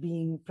diplomacy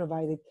being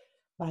provided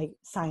by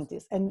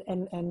scientists and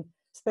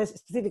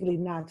specifically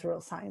natural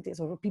scientists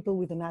or people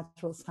with a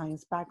natural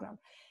science background.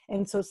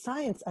 And so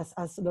science,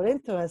 as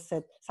Lorenzo has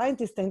said,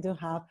 scientists tend to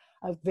have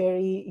a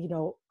very, you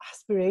know,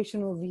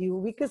 aspirational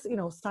view, because, you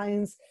know,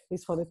 science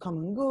is for the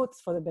common goods,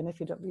 for the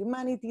benefit of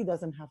humanity,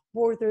 doesn't have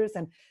borders,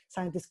 and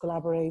scientists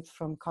collaborate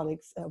from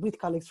colleagues, with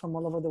colleagues from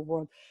all over the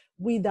world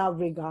without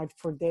regard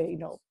for their, you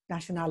know,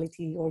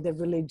 nationality or their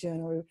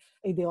religion or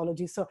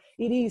ideology. So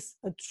it is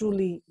a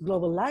truly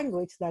global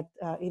language that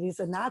it is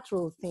a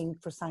natural thing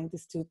for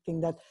scientists to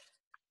think that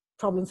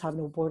problems have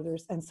no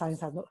borders and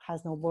science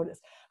has no borders.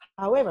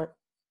 However,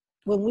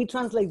 when we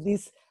translate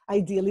this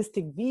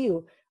idealistic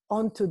view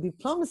onto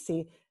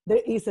diplomacy,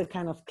 there is a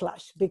kind of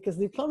clash, because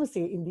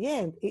diplomacy in the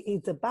end,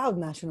 it's about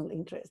national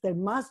interest. There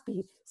must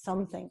be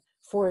something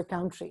for a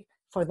country,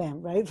 for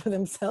them, right, for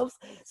themselves.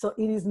 So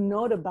it is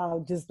not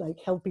about just like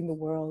helping the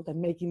world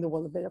and making the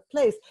world a better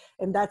place.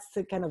 And that's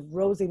the kind of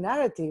rosy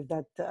narrative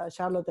that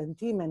Charlotte and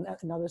Tim and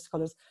other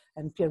scholars,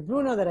 and Pierre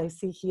Bruno that I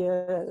see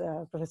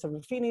here, Professor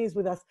Ruffini is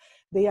with us,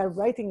 they are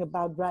writing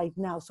about right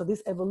now. So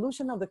this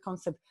evolution of the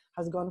concept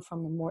has gone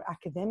from a more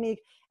academic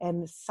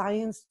and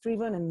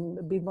science-driven and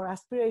a bit more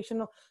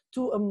aspirational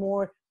to a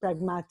more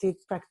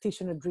pragmatic,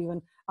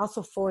 practitioner-driven,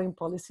 also foreign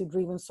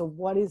policy-driven. So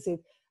what is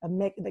it?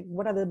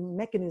 What are the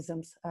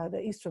mechanisms, the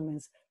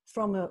instruments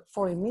from a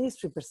foreign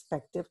ministry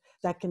perspective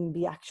that can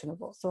be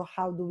actionable? So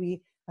how do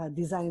we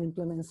design and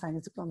implement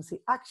science diplomacy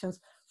actions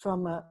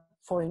from a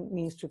foreign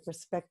ministry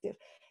perspective?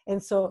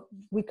 And so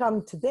we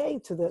come today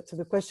to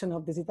the question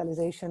of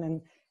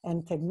digitalization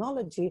and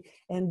technology,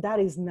 and that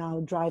is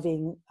now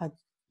driving a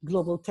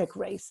global tech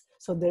race.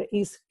 So there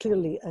is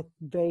clearly a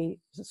very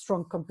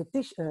strong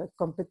competition,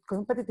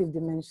 competitive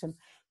dimension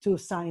to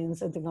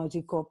science and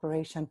technology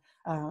cooperation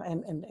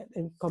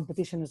and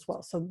competition as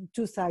well. So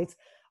two sides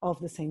of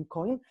the same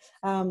coin.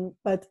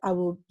 But I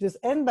will just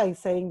end by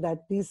saying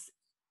that this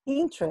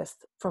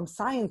interest from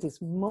scientists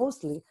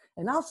mostly,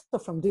 and also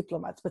from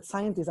diplomats, but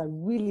scientists are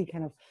really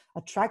kind of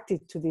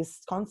attracted to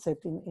this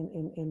concept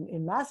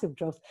in massive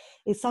growth,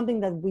 is something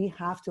that we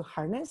have to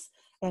harness,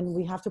 and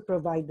we have to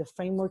provide the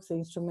frameworks, the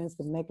instruments,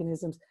 the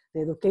mechanisms,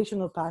 the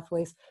educational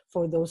pathways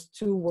for those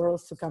two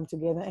worlds to come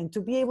together and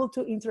to be able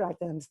to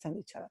interact and understand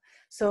each other.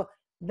 So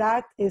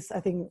that is, I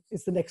think,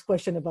 is the next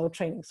question about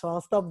training. So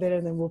I'll stop there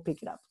and then we'll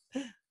pick it up.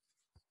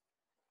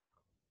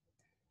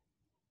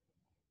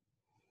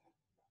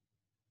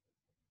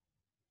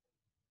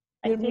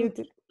 I think,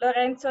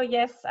 Lorenzo,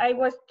 yes, I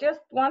was just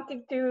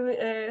wanting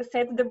to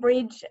set the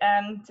bridge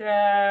and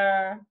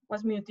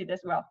was muted as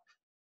well.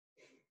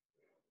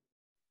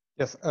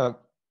 Yes, I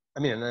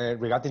mean,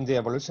 regarding the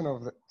evolution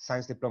of the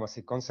science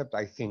diplomacy concept,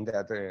 I think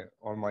that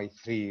all my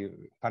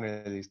three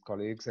panelist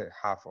colleagues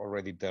have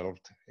already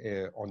delved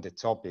on the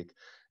topic.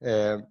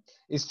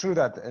 It's true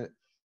that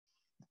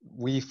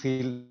we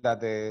feel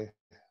that the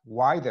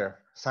wider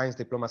science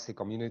diplomacy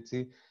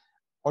community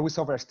always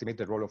overestimate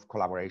the role of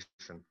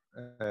collaboration.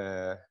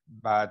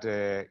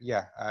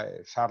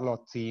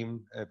 Charlotte,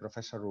 Tim,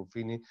 Professor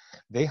Ruffini,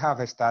 they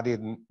have studied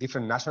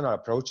different national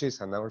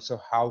approaches and also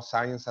how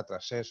science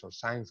attachés or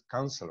science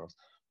counselors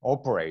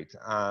operate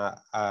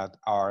at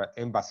our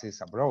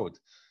embassies abroad.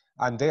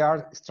 And they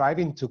are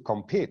striving to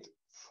compete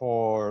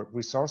for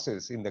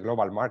resources in the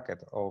global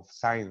market of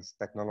science,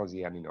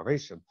 technology, and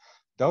innovation.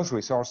 Those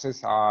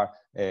resources are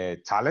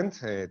talent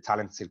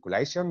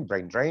circulation,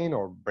 brain drain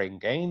or brain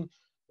gain,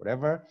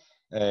 whatever,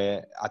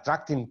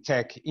 attracting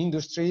tech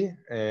industry,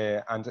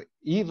 and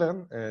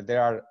even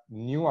there are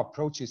new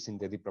approaches in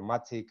the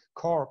diplomatic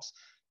corps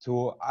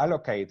to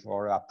allocate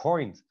or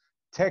appoint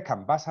tech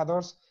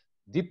ambassadors,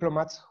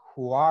 diplomats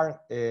who are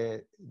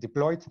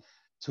deployed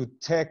to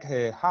tech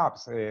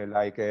hubs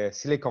like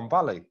Silicon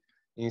Valley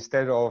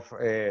instead of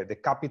the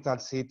capital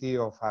city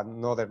of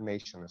another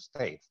nation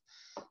state.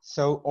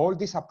 So all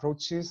these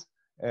approaches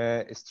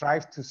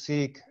strive to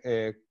seek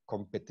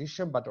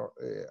competition, but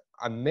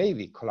and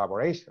maybe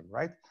collaboration,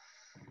 right?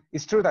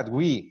 It's true that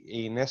we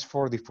in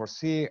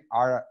S4D4C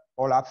are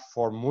all up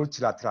for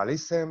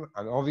multilateralism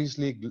and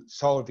obviously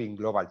solving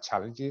global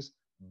challenges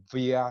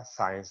via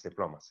science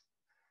diplomacy.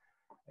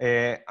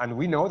 And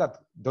we know that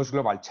those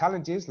global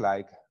challenges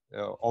like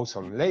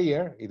ozone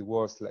layer, it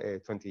was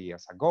 20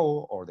 years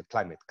ago, or the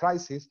climate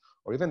crisis,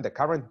 or even the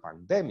current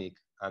pandemic,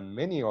 and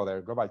many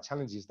other global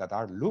challenges that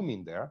are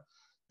looming there,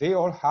 they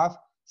all have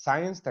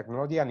science,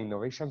 technology, and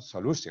innovation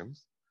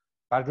solutions,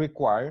 but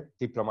require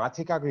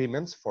diplomatic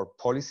agreements for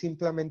policy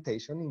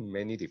implementation in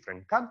many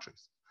different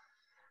countries.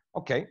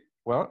 Okay,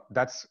 well,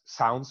 that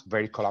sounds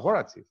very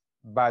collaborative,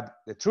 but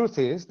the truth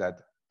is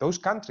that those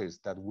countries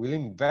that will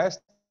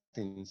invest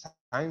in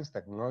science,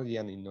 technology,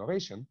 and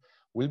innovation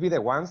will be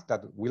the ones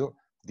that will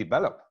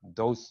develop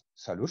those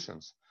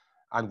solutions.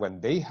 And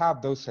when they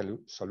have those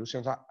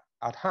solutions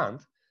at hand,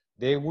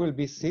 they will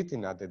be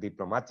sitting at the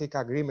diplomatic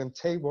agreement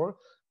table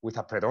with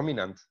a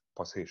predominant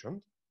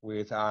position,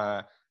 with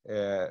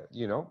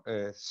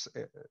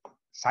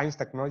science,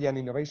 technology, and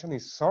innovation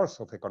is source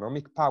of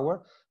economic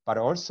power, but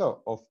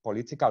also of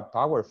political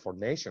power for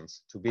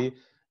nations to be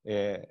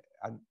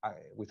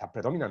with a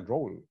predominant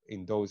role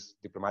in those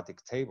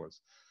diplomatic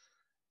tables.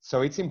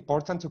 So it's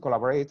important to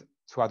collaborate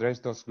to address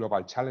those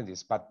global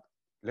challenges, but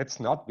let's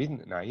not be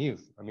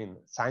naive. I mean,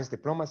 science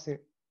diplomacy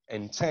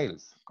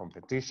entails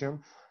competition,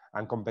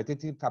 and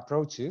competitive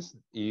approaches,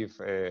 if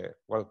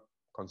well,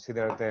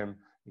 consider them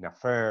in a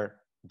fair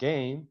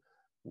game,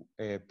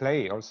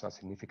 play also a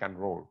significant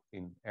role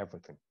in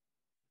everything.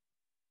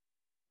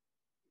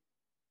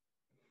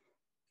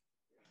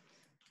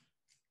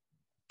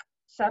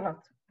 Charlotte.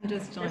 I'm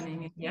just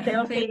joining in. Yeah.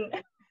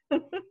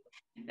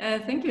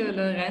 Thank you,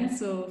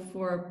 Lorenzo,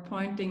 for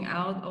pointing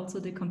out also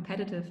the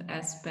competitive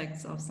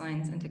aspects of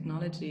science and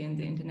technology in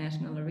the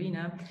international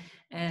arena.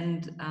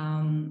 And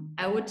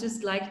I would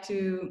just like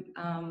to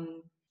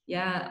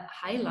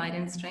highlight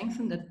and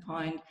strengthen that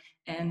point,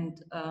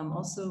 and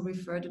also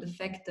refer to the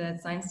fact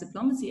that science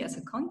diplomacy as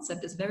a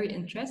concept is very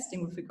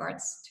interesting with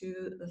regards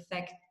to the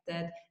fact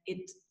that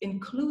it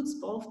includes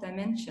both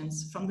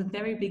dimensions from the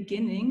very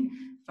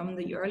beginning, from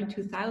the early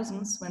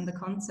 2000s, when the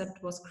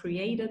concept was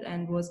created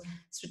and was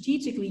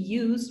strategically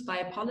used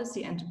by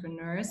policy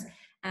entrepreneurs.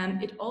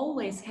 It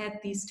always had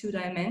these two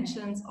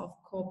dimensions of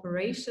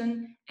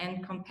cooperation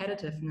and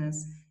competitiveness.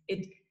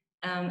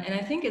 And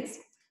I think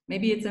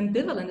maybe it's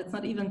ambivalent, it's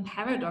not even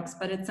paradox,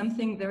 but it's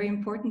something very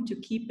important to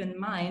keep in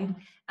mind,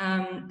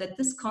 that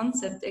this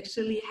concept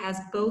actually has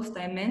both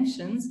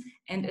dimensions,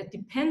 and it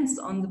depends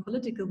on the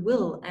political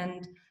will,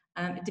 and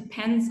it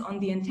depends on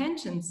the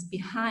intentions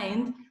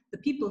behind the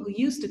people who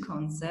use the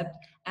concept,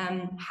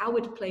 how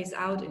it plays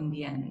out in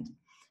the end.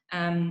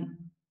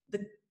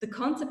 The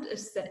concept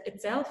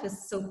itself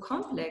is so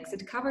complex,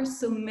 it covers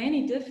so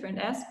many different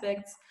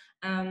aspects,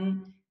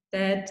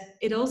 that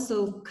it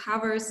also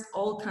covers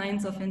all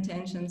kinds of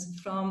intentions,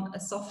 from a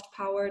soft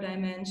power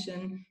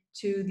dimension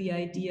to the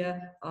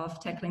idea of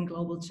tackling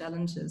global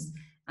challenges.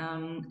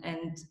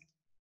 And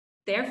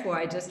therefore,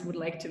 I just would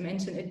like to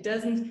mention, it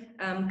doesn't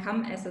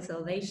come as a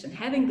salvation.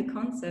 Having the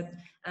concept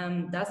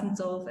doesn't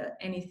solve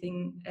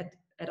anything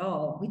at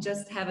all. We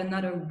just have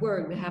another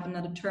word, we have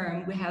another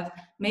term, we have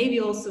maybe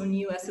also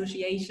new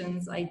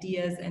associations,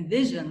 ideas, and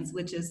visions,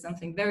 which is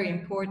something very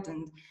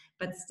important,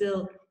 but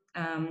still,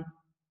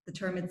 the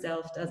term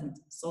itself doesn't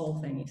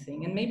solve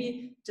anything. And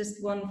maybe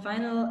just one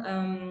final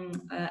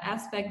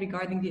aspect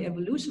regarding the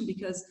evolution,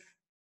 because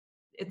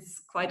it's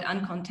quite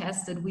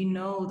uncontested. We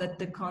know that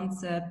the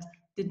concept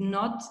did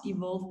not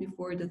evolve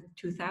before the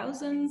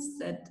 2000s,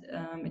 that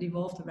it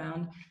evolved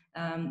around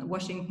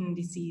Washington,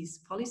 D.C.'s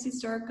policy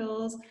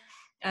circles.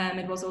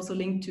 It was also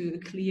linked to a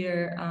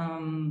clear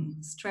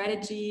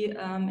strategy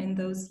in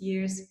those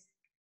years.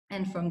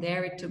 And from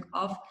there it took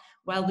off,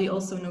 while we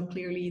also know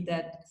clearly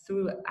that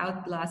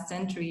throughout the last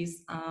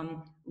centuries,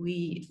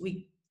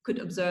 we could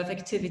observe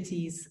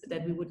activities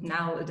that we would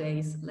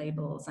nowadays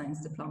label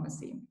science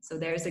diplomacy. So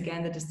there is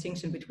again the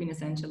distinction between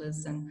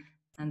essentialist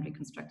and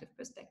reconstructive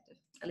perspective.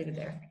 I'll leave it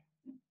there.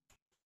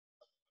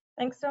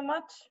 Thanks so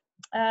much.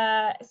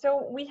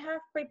 So we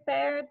have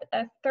prepared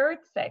a third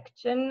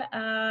section,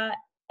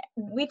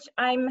 which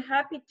I'm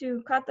happy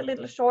to cut a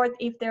little short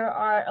if there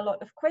are a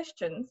lot of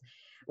questions,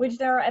 which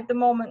there are at the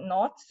moment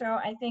not. So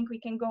I think we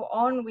can go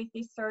on with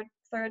this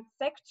third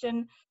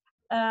section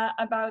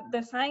about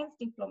the science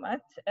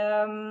diplomat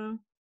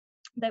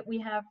that we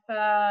have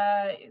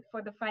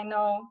for the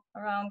final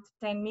around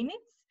 10 minutes.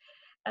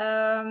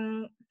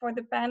 For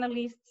the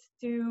panelists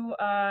to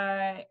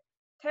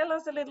tell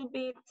us a little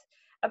bit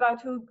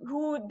about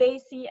who they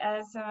see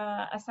as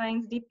a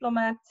science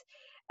diplomat,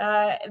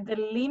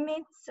 the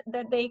limits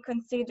that they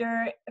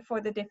consider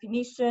for the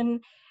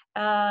definition,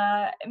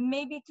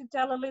 maybe to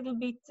tell a little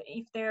bit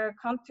if their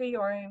country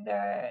or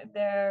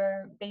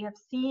they have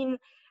seen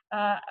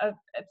a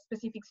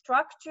specific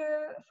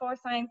structure for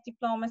science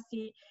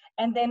diplomacy,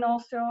 and then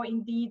also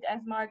indeed,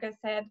 as Marga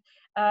said,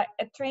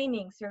 a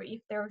training. So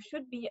if there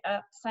should be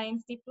a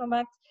science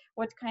diplomat,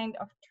 what kind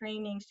of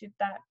training should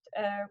that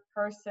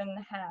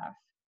person have?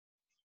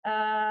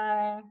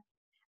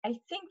 I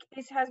think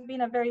this has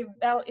been a very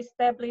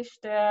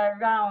well-established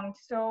round.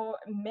 So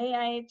may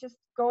I just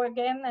go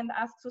again and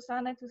ask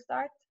Susanne to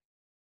start?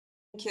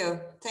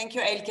 Thank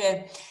you,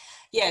 Elke.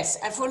 Yes,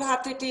 I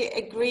full-heartedly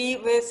agree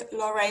with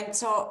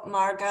Lorenzo,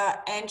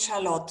 Marga, and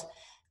Charlotte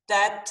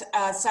that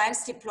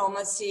science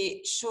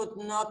diplomacy should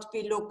not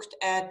be looked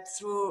at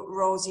through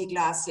rosy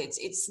glasses.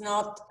 It's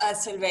not a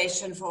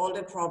salvation for all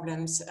the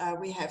problems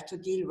we have to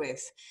deal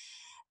with.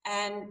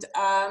 And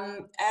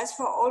as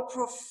for all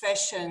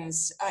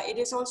professions, it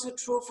is also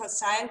true for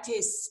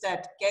scientists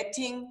that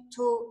getting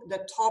to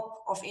the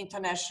top of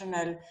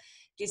international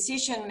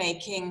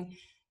decision-making,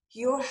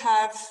 you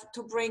have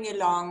to bring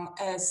along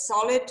a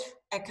solid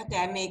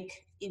academic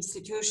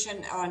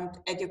institution and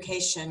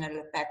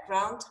educational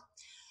background,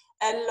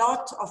 a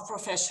lot of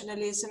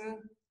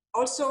professionalism,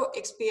 also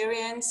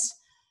experience,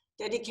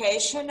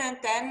 dedication, and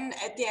then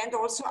at the end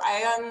also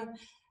an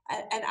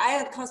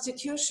iron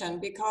constitution,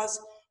 because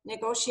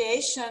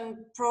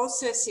negotiation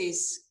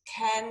processes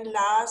can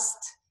last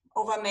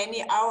over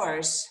many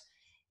hours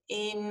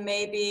in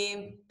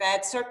maybe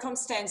bad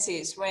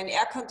circumstances, when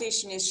air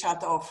conditioning is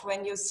shut off,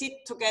 when you sit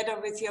together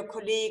with your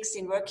colleagues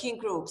in working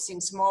groups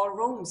in small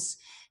rooms,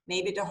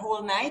 maybe the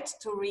whole night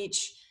to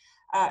reach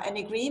an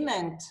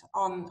agreement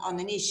on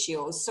an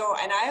issue. So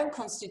an iron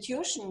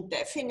constitution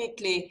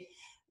definitely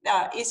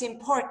is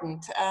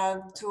important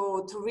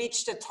to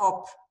reach the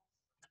top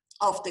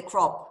of the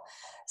crop.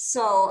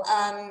 So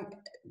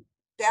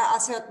there are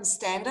certain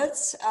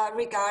standards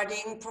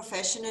regarding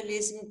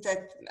professionalism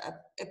that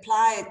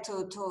apply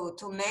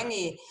to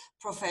many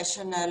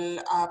professional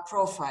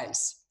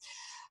profiles.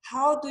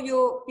 How do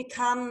you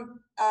become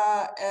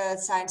a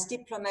science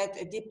diplomat,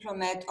 a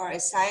diplomat, or a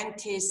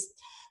scientist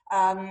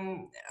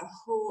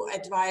who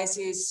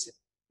advises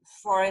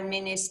foreign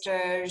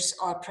ministers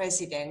or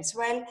presidents?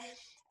 Well,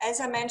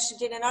 as I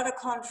mentioned in another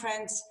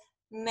conference,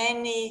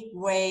 many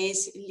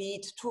ways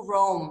lead to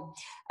Rome.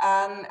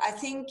 I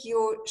think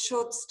you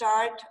should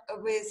start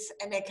with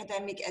an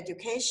academic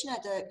education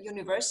at a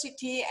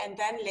university, and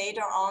then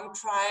later on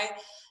try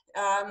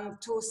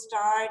to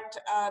start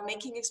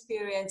making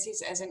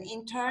experiences as an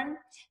intern,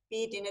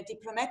 be it in a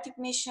diplomatic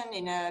mission,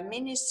 in a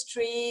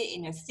ministry,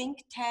 in a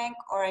think tank,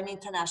 or an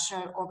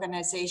international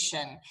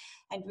organization.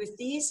 And with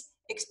these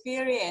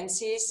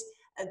experiences,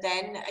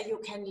 then you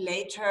can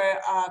later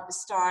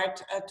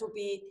start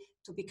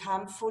to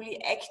become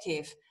fully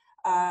active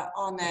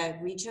on a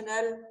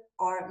regional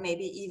or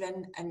maybe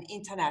even an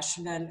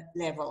international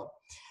level.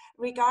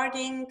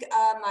 Regarding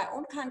my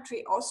own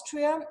country,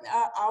 Austria,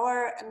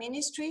 our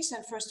ministries,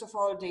 and first of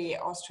all the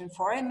Austrian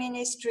Foreign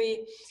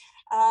Ministry,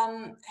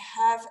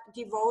 have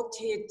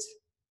devoted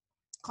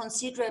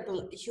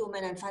considerable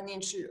human and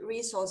financial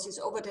resources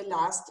over the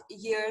last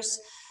years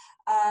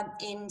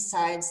in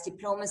science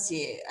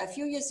diplomacy. A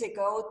few years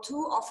ago, 2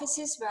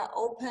 offices were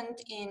opened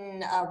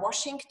in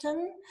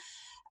Washington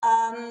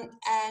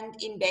and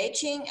in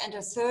Beijing, and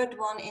a third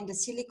one in the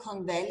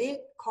Silicon Valley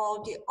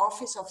called the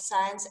Office of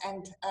Science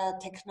and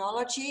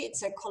Technology.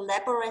 It's a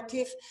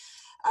collaborative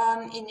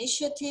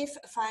initiative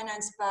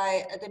financed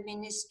by the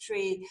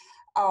Ministry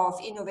of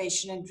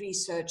Innovation and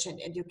Research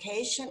and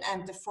Education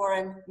and the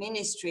Foreign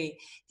Ministry.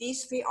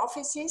 These 3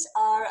 offices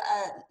are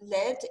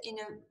led in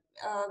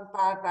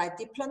by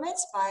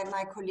diplomats, by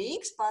my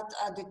colleagues, but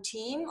the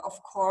team,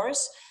 of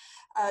course,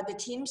 the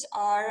teams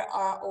are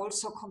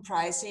also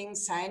comprising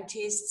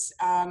scientists,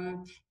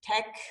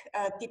 tech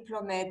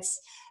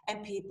diplomats,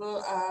 and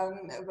people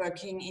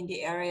working in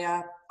the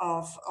area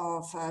of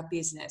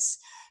business.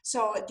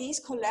 So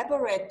these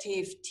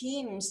collaborative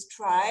teams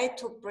try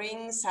to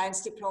bring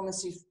science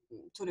diplomacy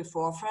to the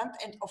forefront,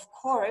 and of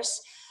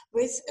course,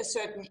 with a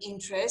certain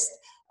interest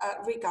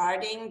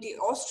regarding the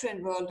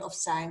Austrian world of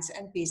science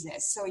and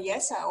business. So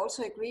yes, I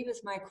also agree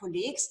with my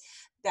colleagues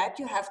that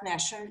you have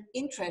national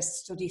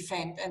interests to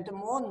defend, and the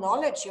more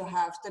knowledge you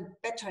have, the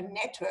better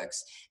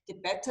networks, the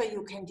better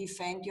you can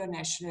defend your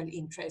national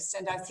interests.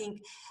 And I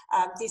think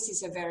this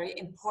is a very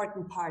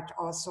important part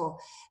also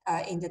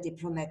in the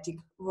diplomatic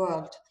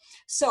world.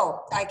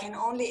 So I can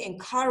only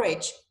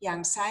encourage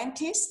young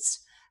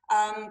scientists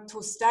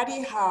to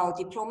study how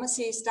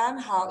diplomacy is done,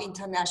 how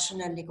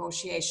international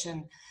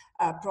negotiation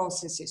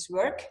processes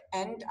work,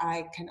 and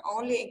I can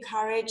only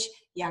encourage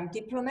young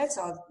diplomats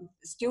or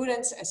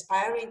students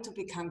aspiring to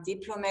become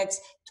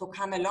diplomats to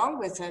come along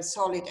with a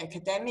solid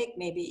academic,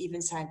 maybe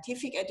even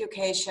scientific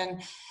education,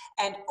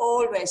 and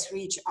always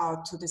reach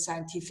out to the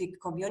scientific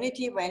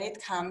community when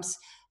it comes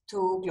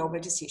to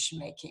global decision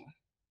making.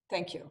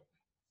 Thank you.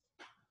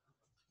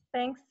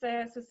 Thanks,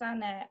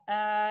 Susanne.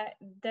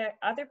 The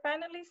other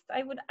panelists,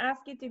 I would ask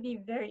you to be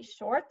very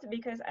short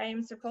because I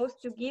am supposed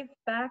to give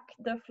back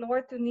the floor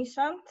to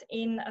Nishant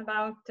in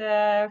about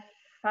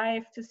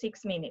 5 to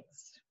 6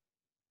 minutes.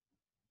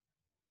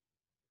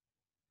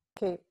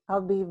 Okay,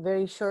 I'll be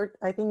very short.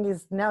 I think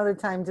it's now the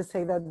time to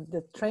say that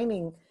the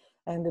training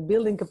and the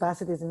building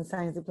capacities in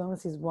science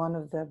diplomacy is one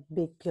of the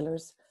big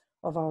pillars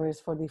of ours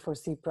for the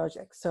 4C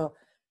project. So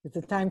it's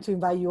the time to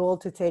invite you all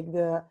to take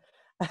the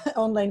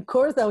online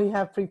course that we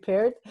have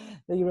prepared,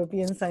 the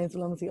European Science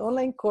Diplomacy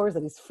online course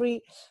that is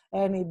free,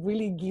 and it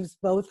really gives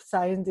both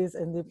scientists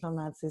and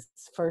diplomats this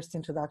first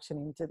introduction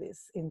into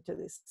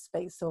this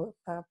space. So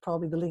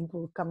probably the link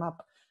will come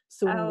up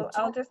soon.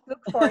 I'll just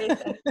look for it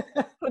and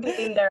put it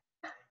in there.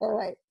 All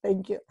right,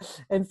 thank you.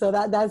 And so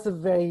that's a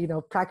very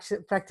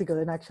practical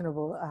and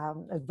actionable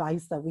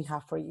advice that we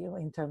have for you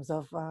in terms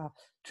of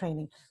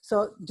training.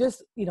 So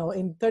just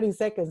in 30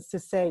 seconds to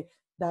say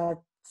that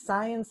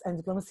science and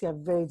diplomacy are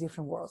very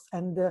different worlds,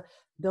 and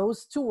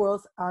those 2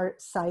 worlds are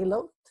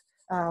siloed,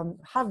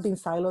 have been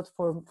siloed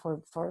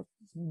for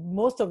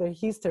most of their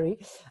history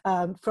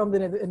from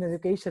an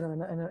education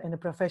and a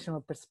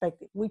professional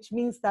perspective, which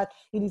means that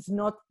it is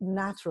not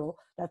natural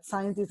that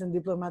scientists and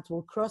diplomats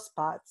will cross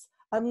paths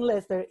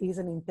unless there is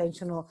an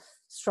intentional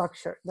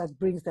structure that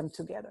brings them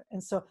together.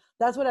 And so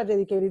that's what I've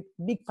dedicated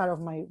a big part of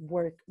my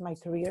work, my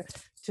career,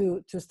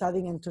 to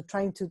studying and to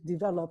trying to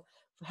develop,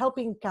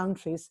 helping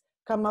countries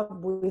come up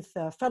with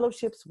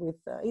fellowships, with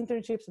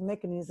internships and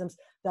mechanisms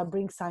that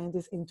bring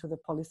scientists into the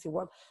policy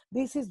world.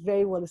 This is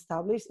very well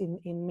established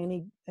in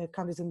many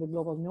countries in the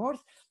global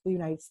north, the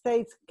United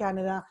States,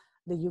 Canada,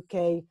 the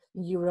UK,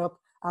 Europe.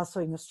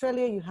 Also in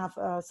Australia, you have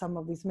some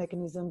of these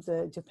mechanisms,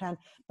 Japan,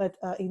 but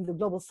in the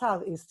global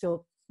south is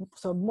still,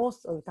 so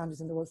most of the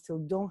countries in the world still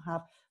don't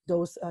have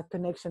those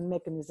connection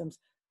mechanisms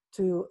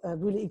to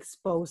really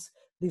expose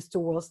these two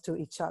worlds to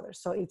each other.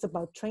 So it's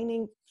about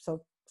training. So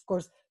of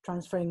course,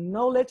 transferring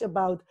knowledge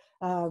about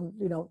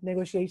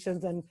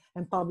negotiations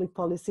and public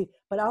policy,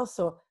 but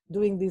also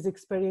doing this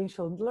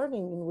experiential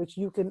learning in which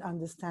you can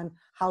understand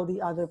how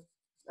the other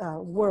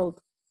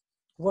world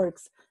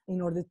works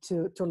in order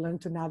to learn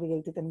to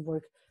navigate it and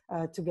work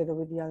together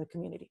with the other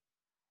community.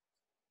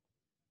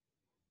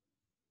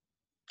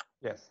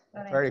 Yes,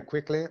 very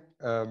quickly.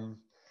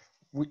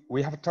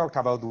 We have talked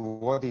about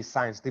what is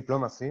science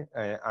diplomacy,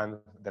 and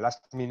the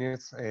last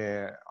minutes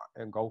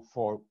go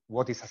for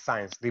what is a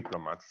science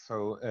diplomat.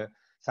 So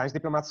science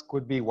diplomats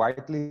could be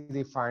widely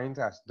defined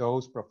as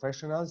those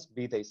professionals,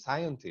 be they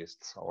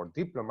scientists or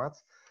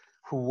diplomats,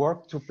 who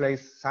work to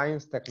place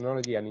science,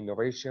 technology, and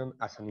innovation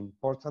as an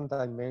important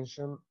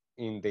dimension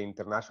in the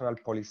international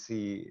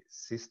policy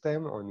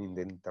system or in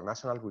the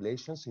international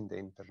relations, in the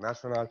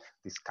international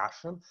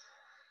discussion.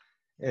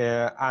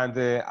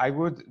 I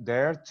would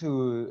dare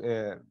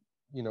to,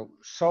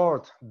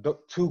 sort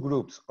two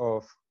groups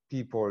of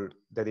people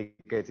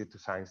dedicated to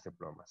science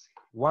diplomacy.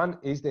 One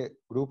is the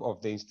group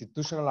of the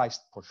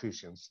institutionalized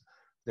positions,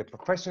 the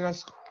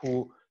professionals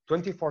who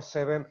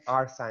 24/7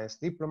 are science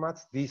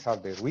diplomats. These are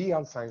the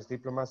real science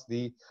diplomats.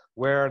 They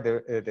wear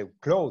the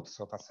clothes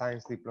of a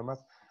science diplomat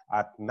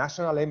at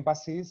national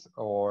embassies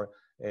or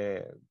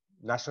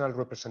national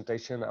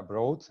representation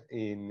abroad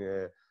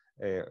in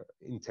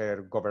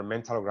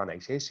intergovernmental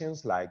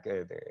organizations like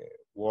the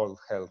World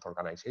Health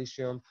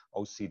Organization,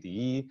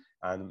 OCDE,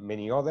 and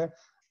many other,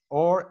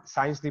 or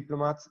science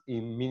diplomats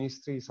in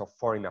ministries of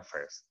foreign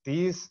affairs.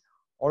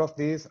 All of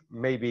these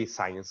may be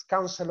science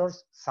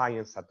counselors,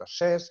 science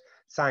attachés,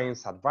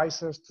 science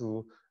advisors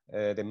to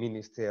the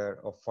Minister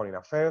of Foreign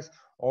Affairs,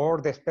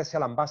 or the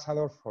special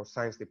ambassador for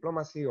science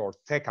diplomacy, or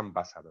tech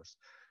ambassadors.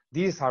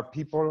 These are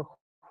people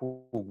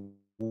who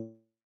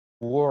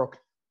work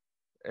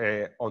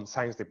on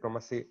science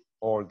diplomacy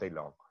all day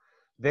long.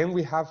 Then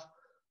we have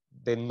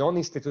the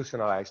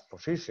non-institutionalized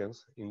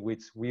positions in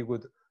which we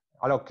would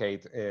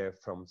allocate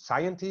from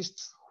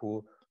scientists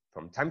who,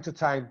 from time to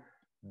time,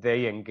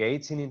 they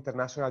engage in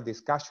international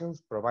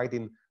discussions,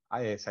 providing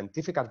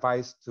scientific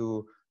advice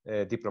to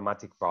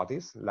diplomatic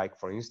bodies. Like,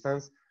 for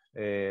instance,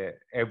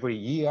 every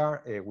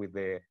year with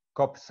the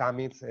COP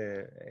summit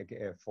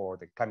for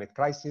the climate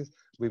crisis,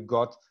 we've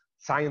got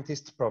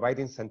scientists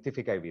providing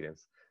scientific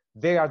evidence.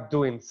 They are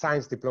doing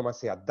science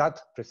diplomacy at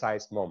that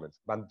precise moment,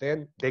 but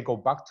then they go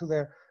back to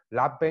their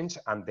lab bench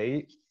and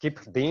they keep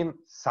being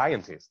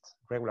scientists,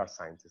 regular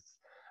scientists.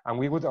 And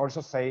we would also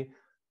say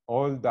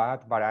all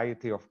that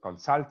variety of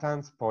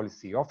consultants,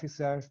 policy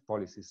officers,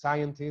 policy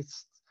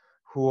scientists,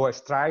 who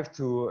strive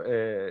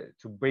to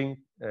bring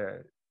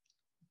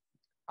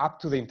up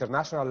to the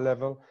international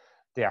level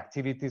the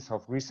activities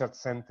of research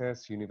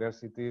centers,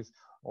 universities,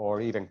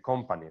 or even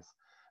companies.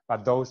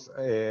 But those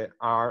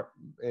are,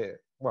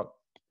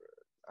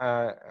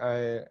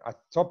 a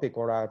topic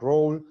or a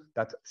role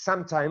that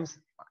sometimes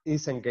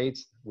is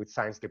engaged with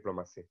science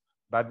diplomacy.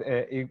 But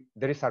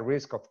there is a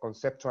risk of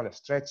conceptual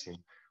stretching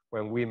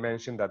when we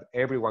mention that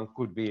everyone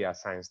could be a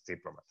science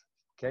diplomat,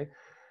 okay?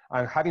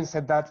 And having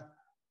said that,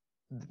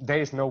 there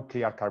is no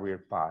clear career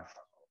path.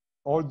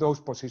 All those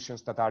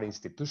positions that are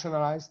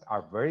institutionalized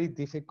are very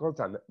difficult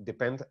and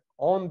depend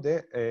on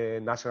the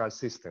national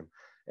system.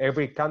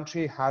 Every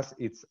country has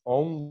its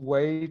own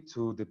way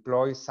to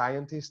deploy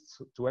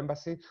scientists to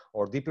embassy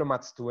or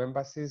diplomats to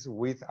embassies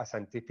with a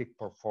scientific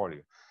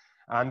portfolio.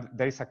 And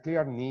there is a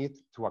clear need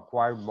to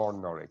acquire more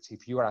knowledge.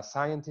 If you are a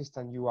scientist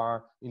and you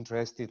are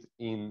interested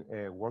in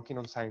working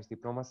on science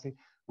diplomacy,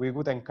 we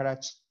would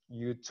encourage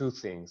you two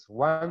things.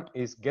 One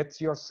is get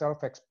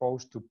yourself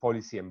exposed to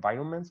policy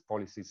environments,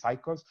 policy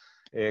cycles,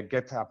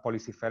 get a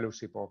policy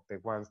fellowship of the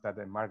ones that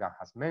Marga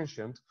has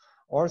mentioned.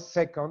 Or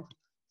second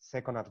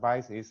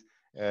advice is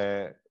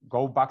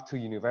go back to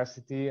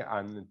university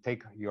and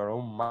take your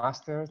own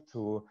master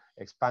to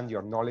expand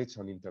your knowledge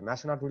on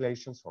international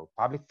relations or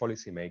public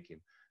policy making.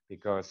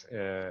 Because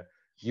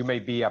you may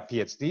be a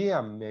PhD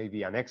and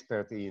maybe an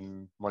expert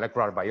in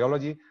molecular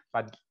biology,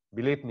 but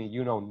believe me,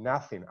 you know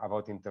nothing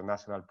about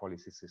international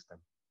policy system.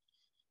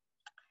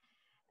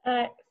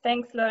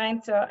 Thanks,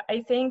 Lorenzo.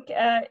 I think,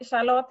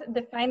 Charlotte,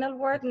 the final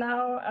word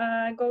now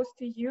goes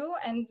to you,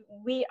 and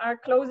we are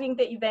closing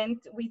the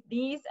event with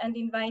these and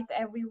invite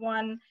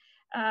everyone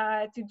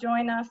to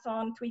join us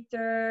on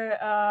Twitter,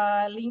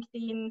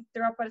 LinkedIn,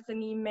 drop us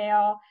an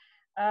email,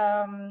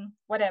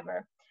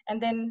 whatever. And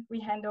then we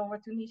hand over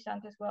to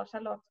Nishant as well.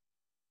 Charlotte.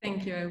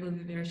 Thank you. I will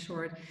be very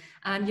short.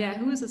 And yeah,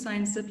 who is a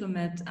science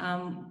diplomat?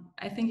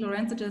 I think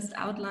Lorenzo just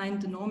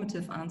outlined the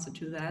normative answer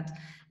to that.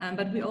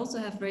 But we also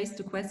have raised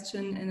the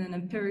question in an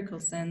empirical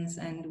sense.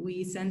 And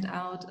we sent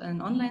out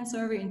an online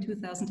survey in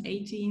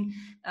 2018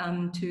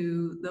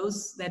 to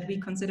those that we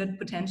considered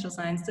potential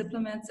science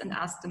diplomats and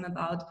asked them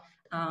about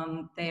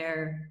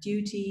their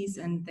duties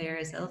and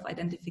their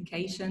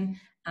self-identification.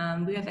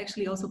 We have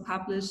actually also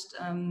published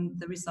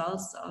the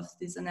results of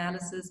this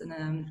analysis in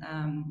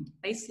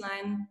a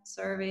baseline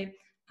survey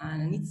a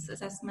needs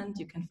assessment.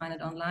 You can find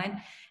it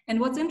online. And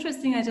what's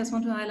interesting, I just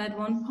want to highlight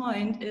one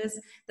point, is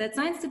that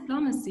science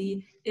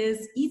diplomacy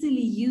is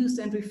easily used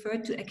and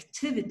referred to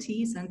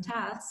activities and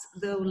tasks,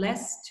 though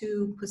less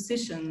to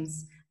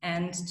positions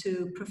and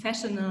to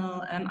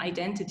professional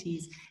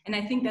identities. And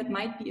I think that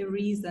might be a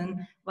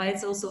reason why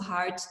it's also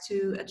hard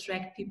to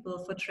attract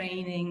people for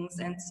trainings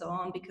and so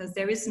on, because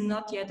there is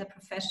not yet a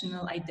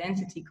professional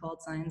identity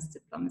called science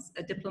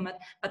diplomat,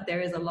 but there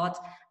is a lot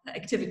of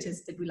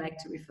activities that we like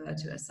to refer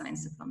to as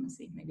science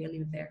diplomacy. Maybe I'll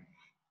leave it there.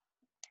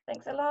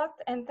 Thanks a lot,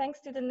 and thanks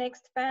to the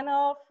next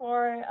panel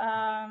for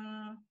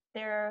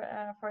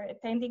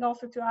attending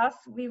also to us.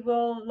 We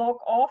will log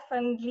off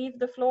and leave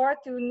the floor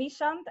to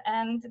Nishant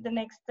and the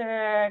next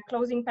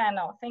closing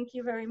panel. Thank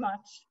you very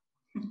much.